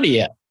study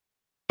it.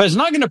 But it's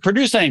not going to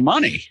produce any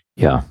money.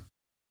 Yeah.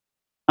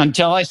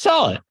 Until I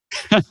sell it.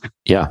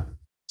 Yeah.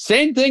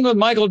 Same thing with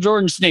Michael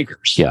Jordan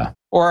sneakers. Yeah.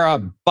 Or a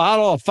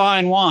bottle of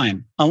fine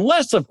wine.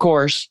 Unless, of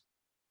course,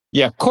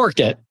 you cork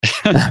it.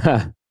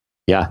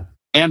 Yeah.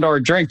 And or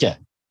drink it.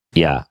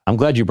 Yeah. I'm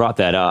glad you brought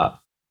that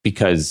up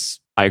because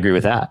I agree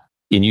with that.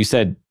 And you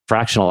said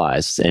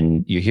fractionalized,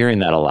 and you're hearing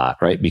that a lot,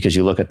 right? Because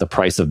you look at the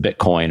price of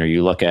Bitcoin or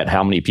you look at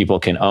how many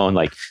people can own.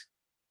 Like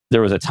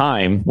there was a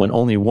time when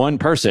only one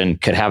person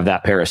could have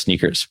that pair of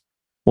sneakers.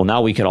 Well,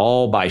 now we could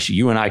all buy,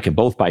 you and I could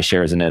both buy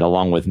shares in it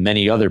along with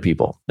many other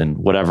people and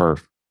whatever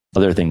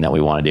other thing that we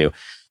want to do.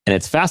 And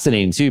it's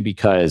fascinating too,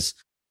 because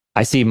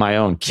I see my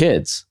own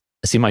kids.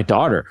 I see my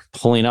daughter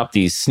pulling up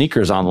these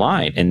sneakers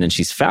online and then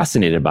she's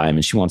fascinated by them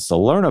and she wants to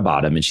learn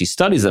about them and she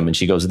studies them and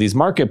she goes to these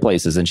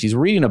marketplaces and she's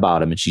reading about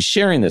them and she's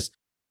sharing this.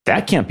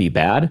 That can't be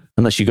bad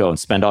unless you go and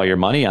spend all your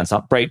money on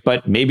something, right?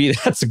 But maybe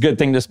that's a good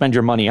thing to spend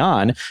your money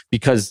on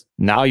because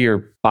now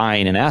you're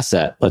buying an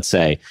asset, let's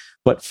say.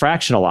 But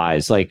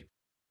fractionalize, like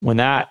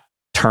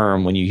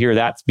when you hear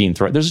that's being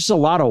thrown, there's just a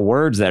lot of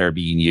words that are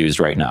being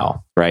used right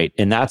now, right?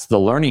 And that's the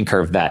learning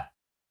curve that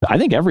I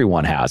think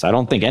everyone has. I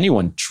don't think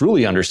anyone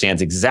truly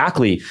understands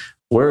exactly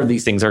where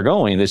these things are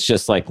going. It's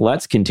just like,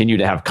 let's continue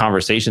to have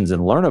conversations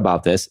and learn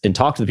about this and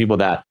talk to the people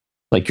that,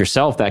 like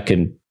yourself, that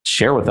can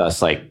share with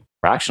us, like,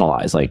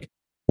 fractionalize. Like,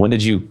 when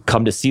did you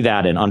come to see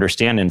that and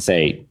understand and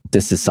say,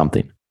 this is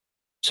something?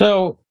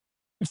 So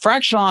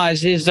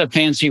fractionalize is a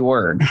fancy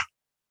word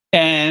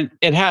and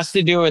it has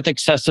to do with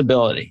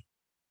accessibility.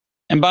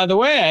 And by the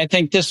way, I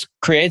think this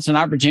creates an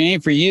opportunity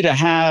for you to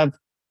have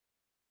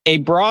a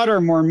broader,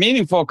 more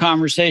meaningful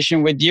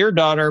conversation with your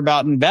daughter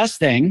about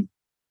investing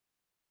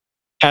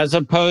as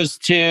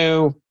opposed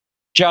to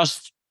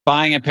just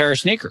buying a pair of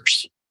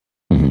sneakers.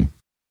 Mm-hmm.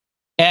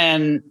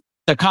 And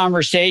the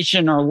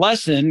conversation or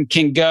lesson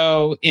can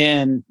go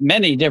in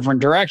many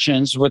different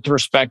directions with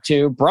respect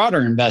to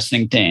broader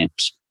investing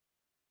themes.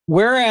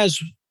 Whereas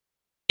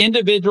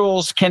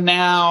individuals can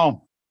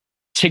now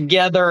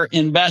together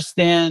invest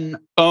in,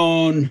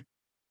 own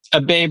a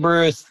Babe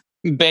Ruth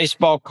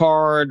baseball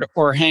card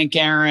or Hank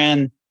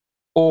Aaron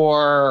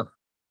or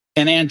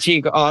an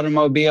antique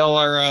automobile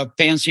or a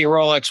fancy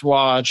Rolex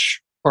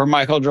watch or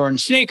Michael Jordan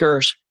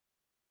sneakers.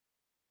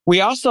 We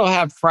also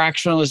have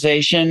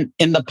fractionalization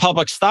in the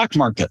public stock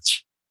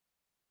markets.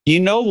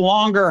 You no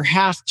longer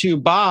have to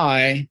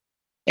buy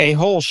a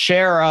whole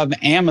share of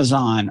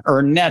Amazon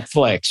or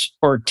Netflix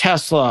or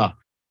Tesla.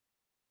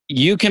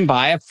 You can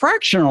buy a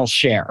fractional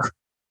share.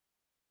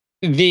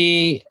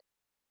 The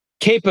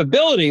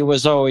capability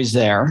was always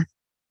there.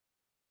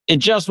 It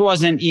just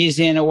wasn't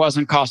easy and it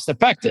wasn't cost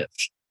effective.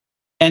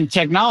 And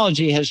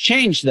technology has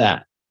changed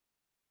that.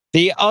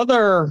 The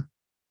other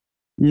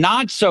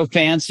not so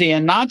fancy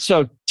and not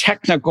so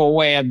technical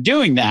way of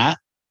doing that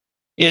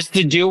is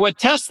to do what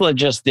Tesla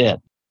just did,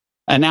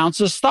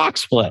 announce a stock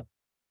split.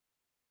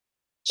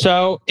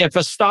 So if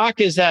a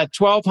stock is at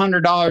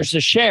 $1,200 a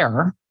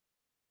share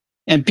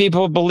and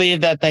people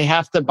believe that they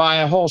have to buy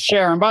a whole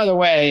share, and by the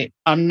way,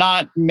 I'm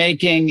not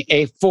making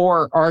a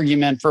for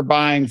argument for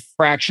buying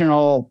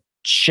fractional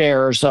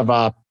shares of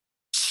a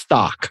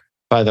stock,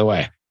 by the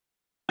way.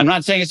 I'm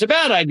not saying it's a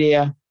bad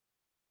idea.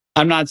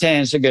 I'm not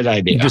saying it's a good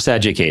idea. You're just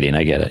educating.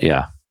 I get it.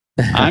 Yeah.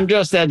 I'm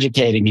just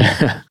educating you.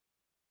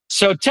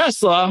 So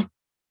Tesla,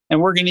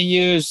 and we're going to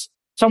use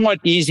somewhat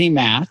easy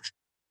math.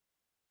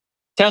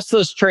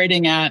 Tesla's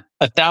trading at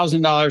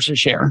 $1,000 a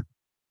share.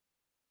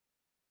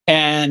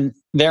 And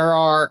there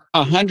are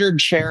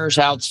 100 shares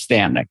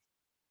outstanding.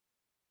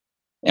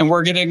 And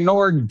we're going to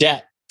ignore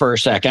debt for a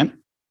second.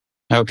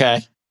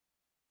 Okay.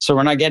 So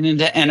we're not getting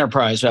into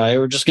enterprise value.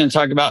 We're just going to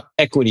talk about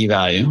equity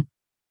value.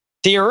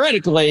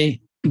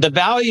 Theoretically, the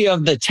value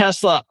of the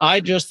Tesla I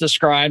just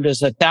described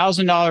is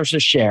 $1,000 a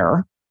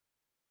share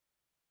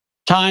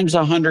times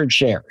 100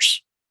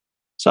 shares.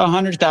 So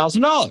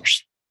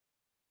 $100,000.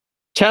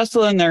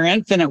 Tesla, in their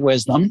infinite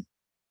wisdom,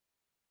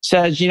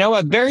 says, you know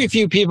what? Very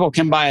few people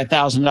can buy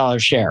 $1,000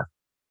 share.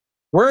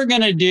 We're going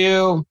to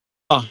do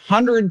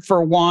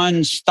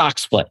 100-for-1 stock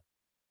split,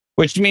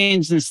 which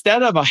means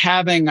instead of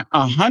having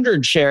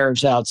 100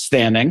 shares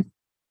outstanding,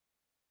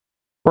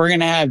 we're going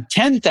to have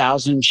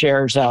 10,000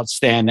 shares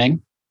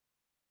outstanding.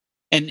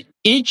 And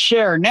each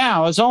share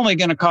now is only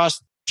going to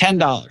cost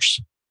 $10.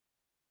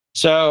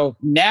 So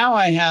now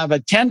I have a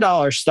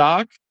 $10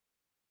 stock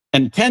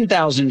and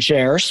 10,000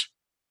 shares.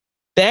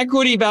 The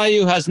equity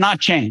value has not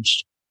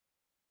changed.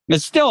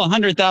 It's still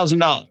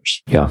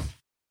 $100,000. Yeah.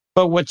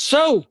 But what's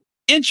so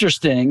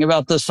interesting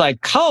about the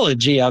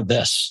psychology of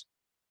this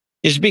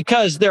is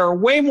because there are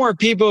way more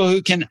people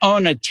who can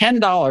own a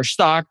 $10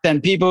 stock than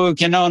people who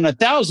can own a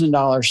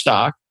 $1,000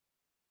 stock.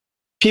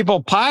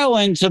 People pile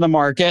into the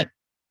market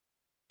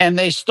and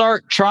they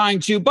start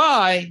trying to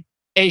buy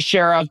a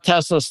share of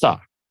Tesla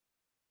stock.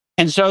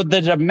 And so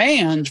the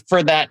demand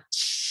for that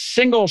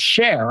single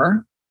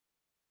share,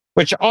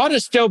 which ought to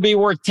still be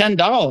worth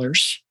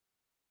 $10,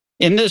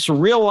 in this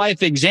real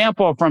life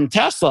example from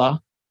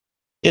Tesla,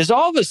 is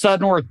all of a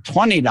sudden worth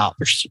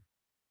 $20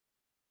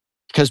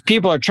 because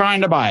people are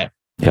trying to buy it.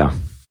 Yeah.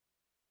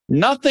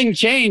 Nothing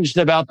changed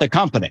about the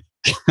company.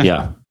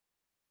 Yeah.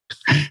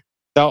 The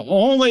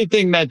only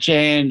thing that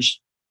changed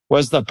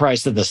was the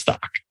price of the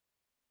stock,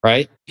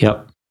 right?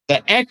 Yep.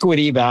 The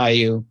equity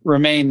value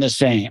remained the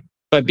same.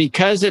 But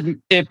because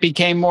it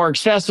became more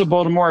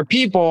accessible to more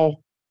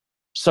people,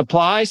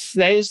 supply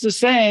stays the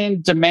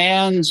same,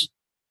 demand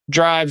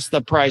drives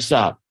the price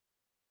up.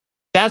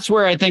 That's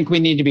where I think we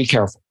need to be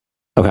careful.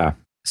 Okay.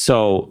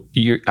 So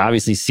you're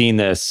obviously seeing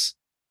this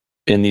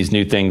in these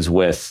new things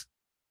with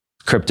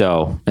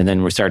crypto, and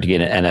then we start to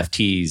get into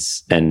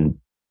NFTs and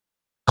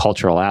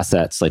cultural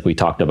assets like we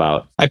talked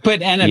about. I put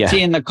NFT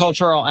in the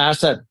cultural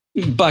asset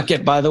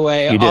bucket, by the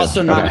way,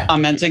 also not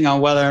commenting on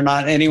whether or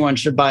not anyone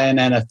should buy an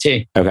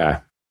NFT. Okay.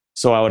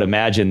 So I would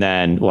imagine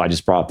then, well, I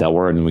just brought up that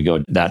word and we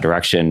go that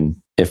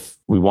direction. If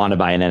we want to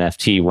buy an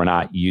NFT, we're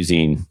not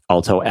using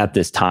Alto at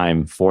this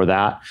time for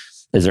that.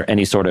 Is there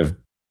any sort of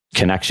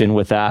connection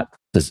with that?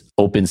 Does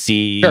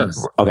OpenSea?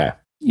 Sure. Okay.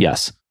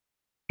 Yes.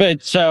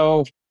 But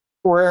so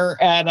we're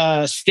at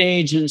a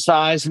stage and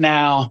size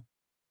now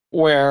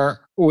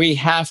where we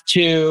have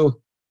to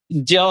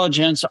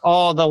diligence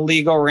all the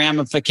legal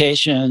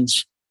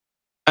ramifications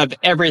of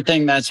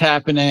everything that's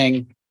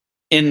happening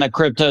in the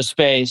crypto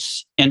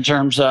space in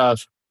terms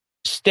of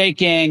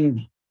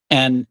staking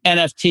and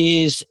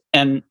NFTs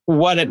and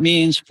what it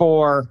means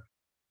for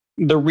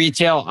the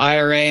retail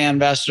IRA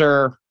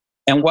investor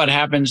and what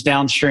happens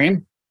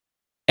downstream.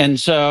 And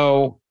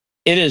so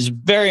it is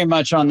very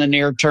much on the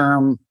near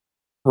term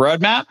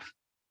roadmap.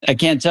 I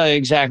can't tell you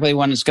exactly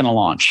when it's going to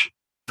launch.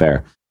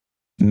 Fair.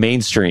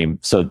 Mainstream.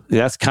 So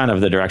that's kind of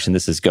the direction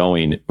this is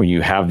going when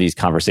you have these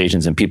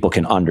conversations and people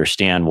can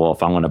understand, well,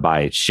 if I want to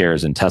buy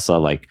shares in Tesla,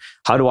 like,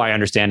 how do I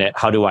understand it?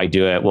 How do I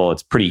do it? Well,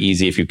 it's pretty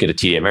easy. If you get a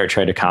TD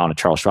Ameritrade account, a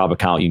Charles Schwab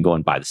account, you can go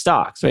and buy the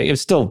stocks. Right? It's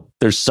still,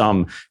 there's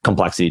some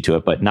complexity to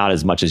it, but not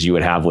as much as you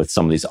would have with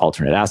some of these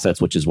alternate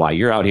assets, which is why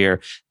you're out here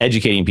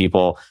educating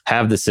people,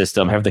 have the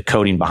system, have the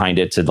coding behind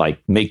it to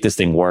like make this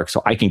thing work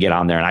so I can get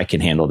on there and I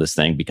can handle this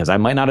thing because I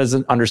might not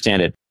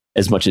understand it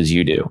as much as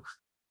you do.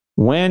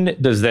 When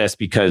does this,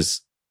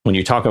 because when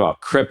you talk about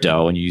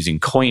crypto and you're using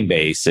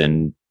Coinbase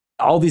and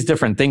all these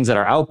different things that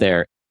are out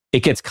there,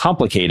 it gets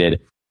complicated.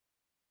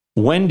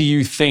 When do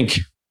you think,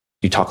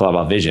 you talk a lot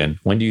about vision,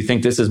 when do you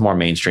think this is more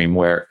mainstream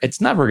where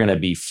it's never going to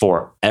be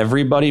for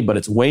everybody, but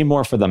it's way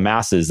more for the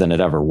masses than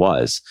it ever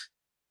was?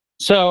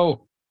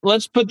 So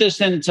let's put this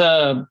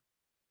into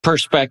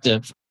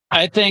perspective.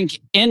 I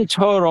think in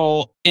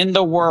total in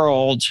the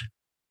world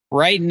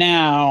right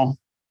now,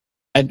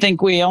 I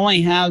think we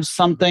only have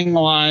something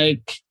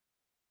like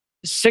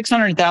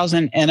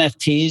 600,000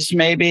 NFTs,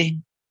 maybe.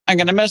 I'm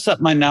going to mess up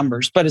my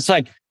numbers, but it's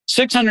like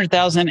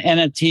 600,000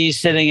 NFTs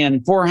sitting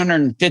in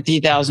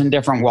 450,000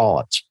 different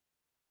wallets.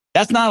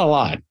 That's not a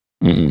lot.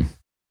 Mm-mm.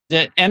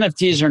 The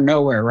NFTs are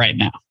nowhere right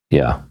now.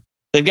 Yeah.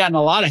 They've gotten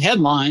a lot of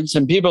headlines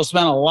and people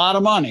spent a lot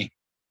of money.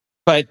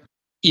 But,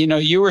 you know,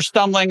 you were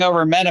stumbling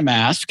over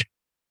MetaMask,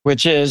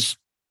 which is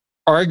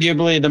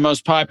arguably the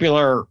most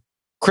popular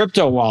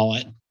crypto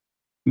wallet.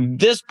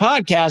 This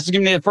podcast is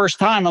going to be the first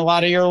time a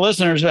lot of your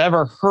listeners have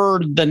ever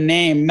heard the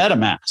name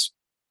MetaMask.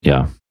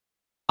 Yeah.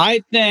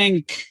 I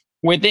think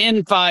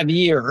within 5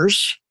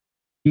 years,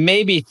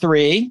 maybe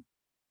 3,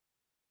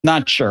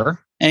 not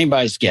sure,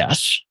 anybody's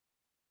guess.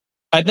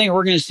 I think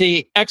we're going to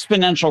see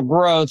exponential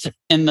growth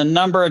in the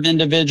number of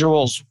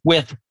individuals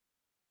with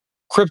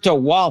crypto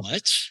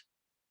wallets.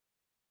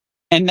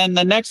 And then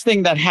the next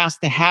thing that has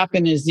to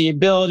happen is the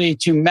ability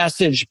to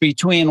message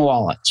between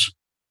wallets.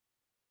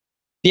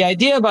 The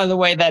idea, by the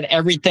way, that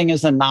everything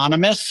is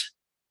anonymous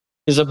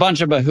is a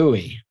bunch of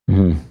hooey.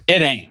 Mm-hmm.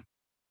 It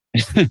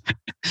ain't.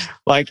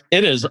 Like,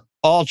 it is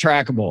all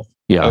trackable.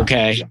 Yeah.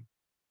 Okay.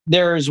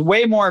 There's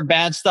way more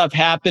bad stuff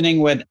happening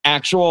with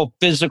actual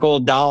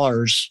physical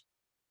dollars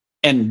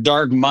and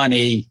dark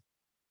money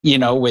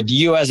with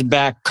US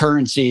backed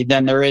currency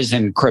than there is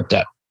in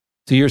crypto.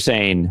 So you're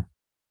saying,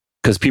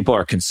 because people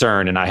are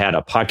concerned, and I had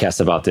a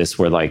podcast about this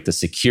where like the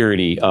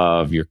security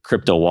of your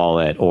crypto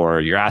wallet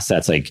or your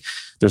assets, like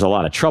there's a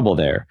lot of trouble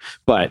there,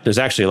 but there's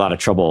actually a lot of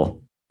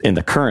trouble in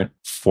the current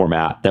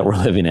format that we're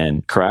living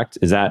in, correct?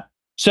 Is that?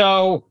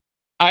 So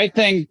I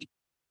think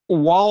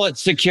wallet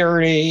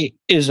security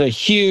is a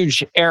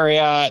huge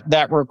area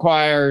that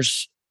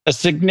requires a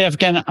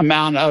significant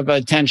amount of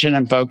attention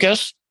and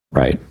focus.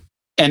 Right.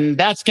 And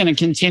that's going to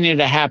continue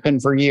to happen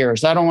for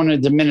years. I don't want to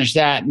diminish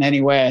that in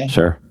any way.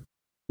 Sure.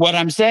 What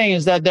I'm saying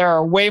is that there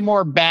are way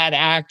more bad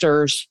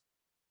actors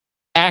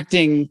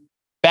acting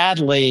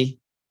badly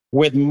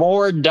with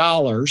more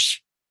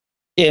dollars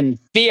in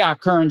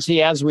fiat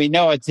currency as we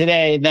know it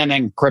today than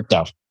in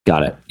crypto.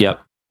 Got it.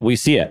 Yep. We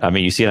see it. I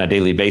mean, you see it on a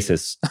daily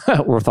basis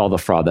with all the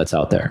fraud that's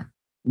out there.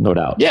 No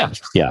doubt. Yeah.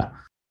 Yeah.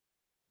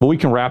 But we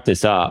can wrap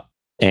this up.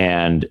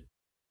 And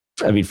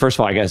I mean, first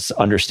of all, I guess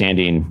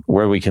understanding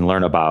where we can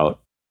learn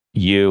about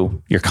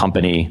you, your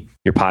company,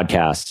 your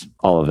podcast,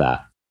 all of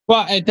that.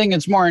 Well, I think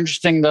it's more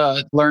interesting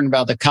to learn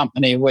about the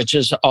company, which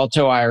is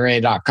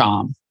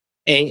altoira.com,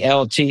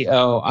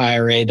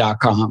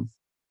 ALTOIRA.com.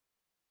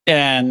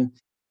 And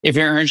if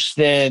you're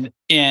interested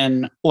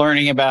in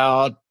learning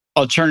about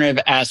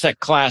alternative asset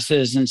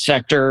classes and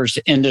sectors,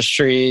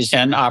 industries,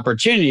 and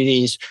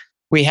opportunities,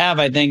 we have,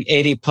 I think,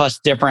 80 plus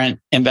different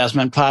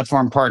investment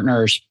platform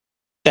partners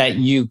that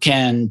you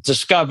can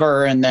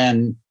discover and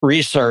then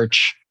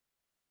research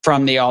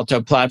from the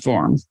Alto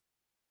platform,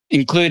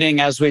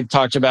 including, as we've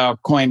talked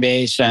about,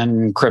 Coinbase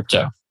and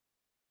crypto.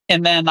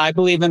 And then I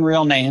believe in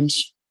real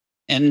names.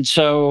 And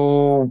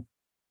so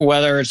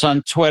whether it's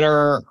on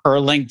Twitter or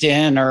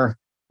LinkedIn or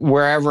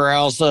wherever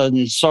else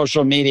on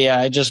social media,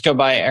 I just go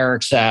by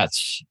Eric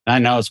Satz. I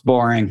know it's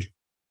boring.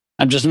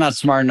 I'm just not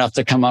smart enough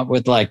to come up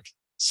with like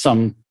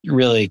some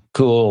really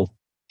cool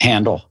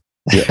handle.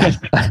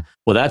 Yeah.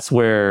 Well, that's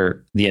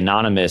where the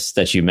anonymous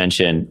that you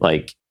mentioned,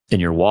 like in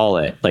your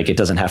wallet, like it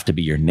doesn't have to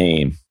be your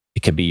name.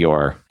 It could be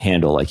your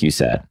handle, like you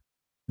said.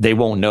 They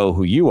won't know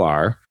who you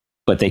are,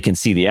 but they can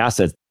see the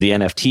assets, the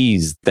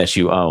NFTs that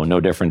you own. No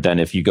different than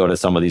if you go to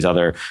some of these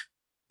other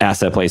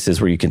asset places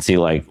where you can see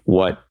like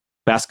what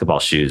basketball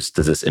shoes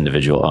does this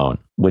individual own,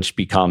 which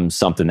becomes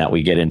something that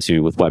we get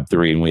into with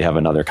Web3. And we have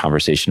another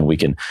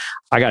conversation.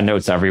 I got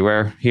notes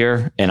everywhere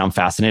here and I'm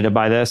fascinated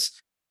by this.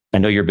 I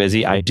know you're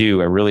busy. I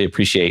do. I really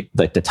appreciate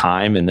like the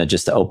time and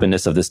just the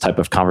openness of this type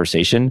of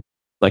conversation.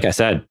 Like I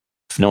said,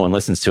 if no one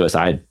listens to us,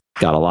 I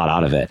got a lot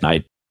out of it. And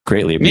I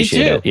greatly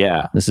appreciate it.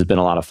 Yeah. This has been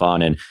a lot of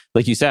fun. And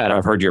like you said,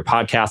 I've heard your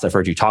podcast. I've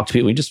heard you talk to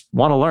people. We just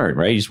want to learn,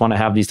 right? You just want to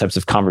have these types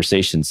of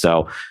conversations.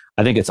 So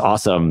I think it's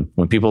awesome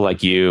when people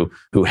like you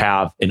who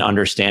have an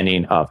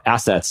understanding of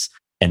assets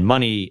and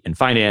money and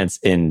finance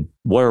and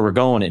where we're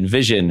going and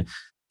vision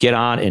get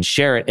on and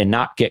share it and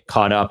not get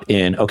caught up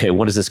in, okay,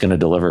 what is this going to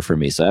deliver for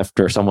me? So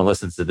after someone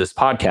listens to this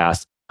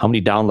podcast, how many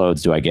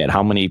downloads do I get?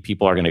 How many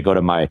people are going to go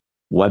to my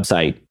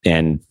website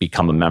and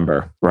become a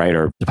member, right?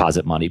 Or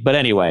deposit money. But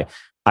anyway,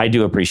 I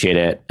do appreciate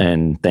it.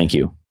 And thank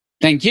you.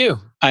 Thank you.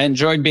 I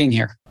enjoyed being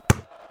here.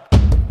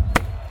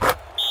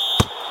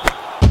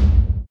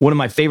 One of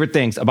my favorite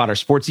things about our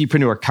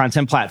Sportsepreneur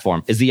content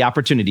platform is the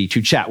opportunity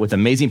to chat with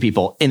amazing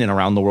people in and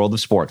around the world of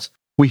sports.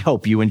 We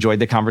hope you enjoyed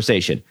the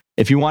conversation.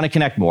 If you want to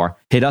connect more,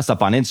 hit us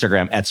up on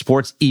Instagram at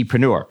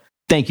Sportsepreneur.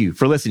 Thank you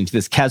for listening to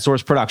this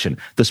CADSource production,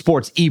 the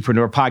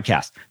Sportsepreneur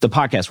podcast, the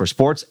podcast where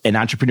sports and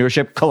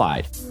entrepreneurship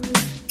collide.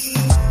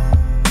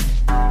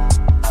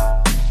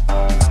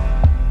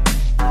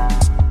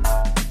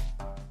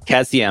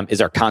 CADCM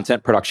is our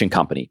content production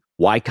company.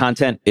 Why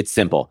content? It's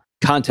simple.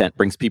 Content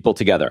brings people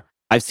together.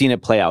 I've seen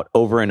it play out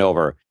over and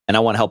over, and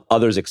I want to help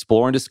others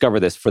explore and discover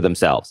this for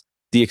themselves.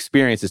 The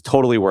experience is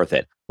totally worth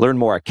it. Learn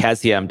more at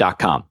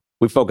CADCM.com.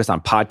 We focus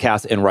on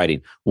podcasts and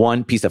writing,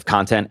 one piece of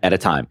content at a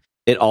time.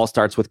 It all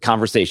starts with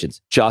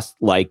conversations just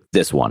like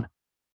this one.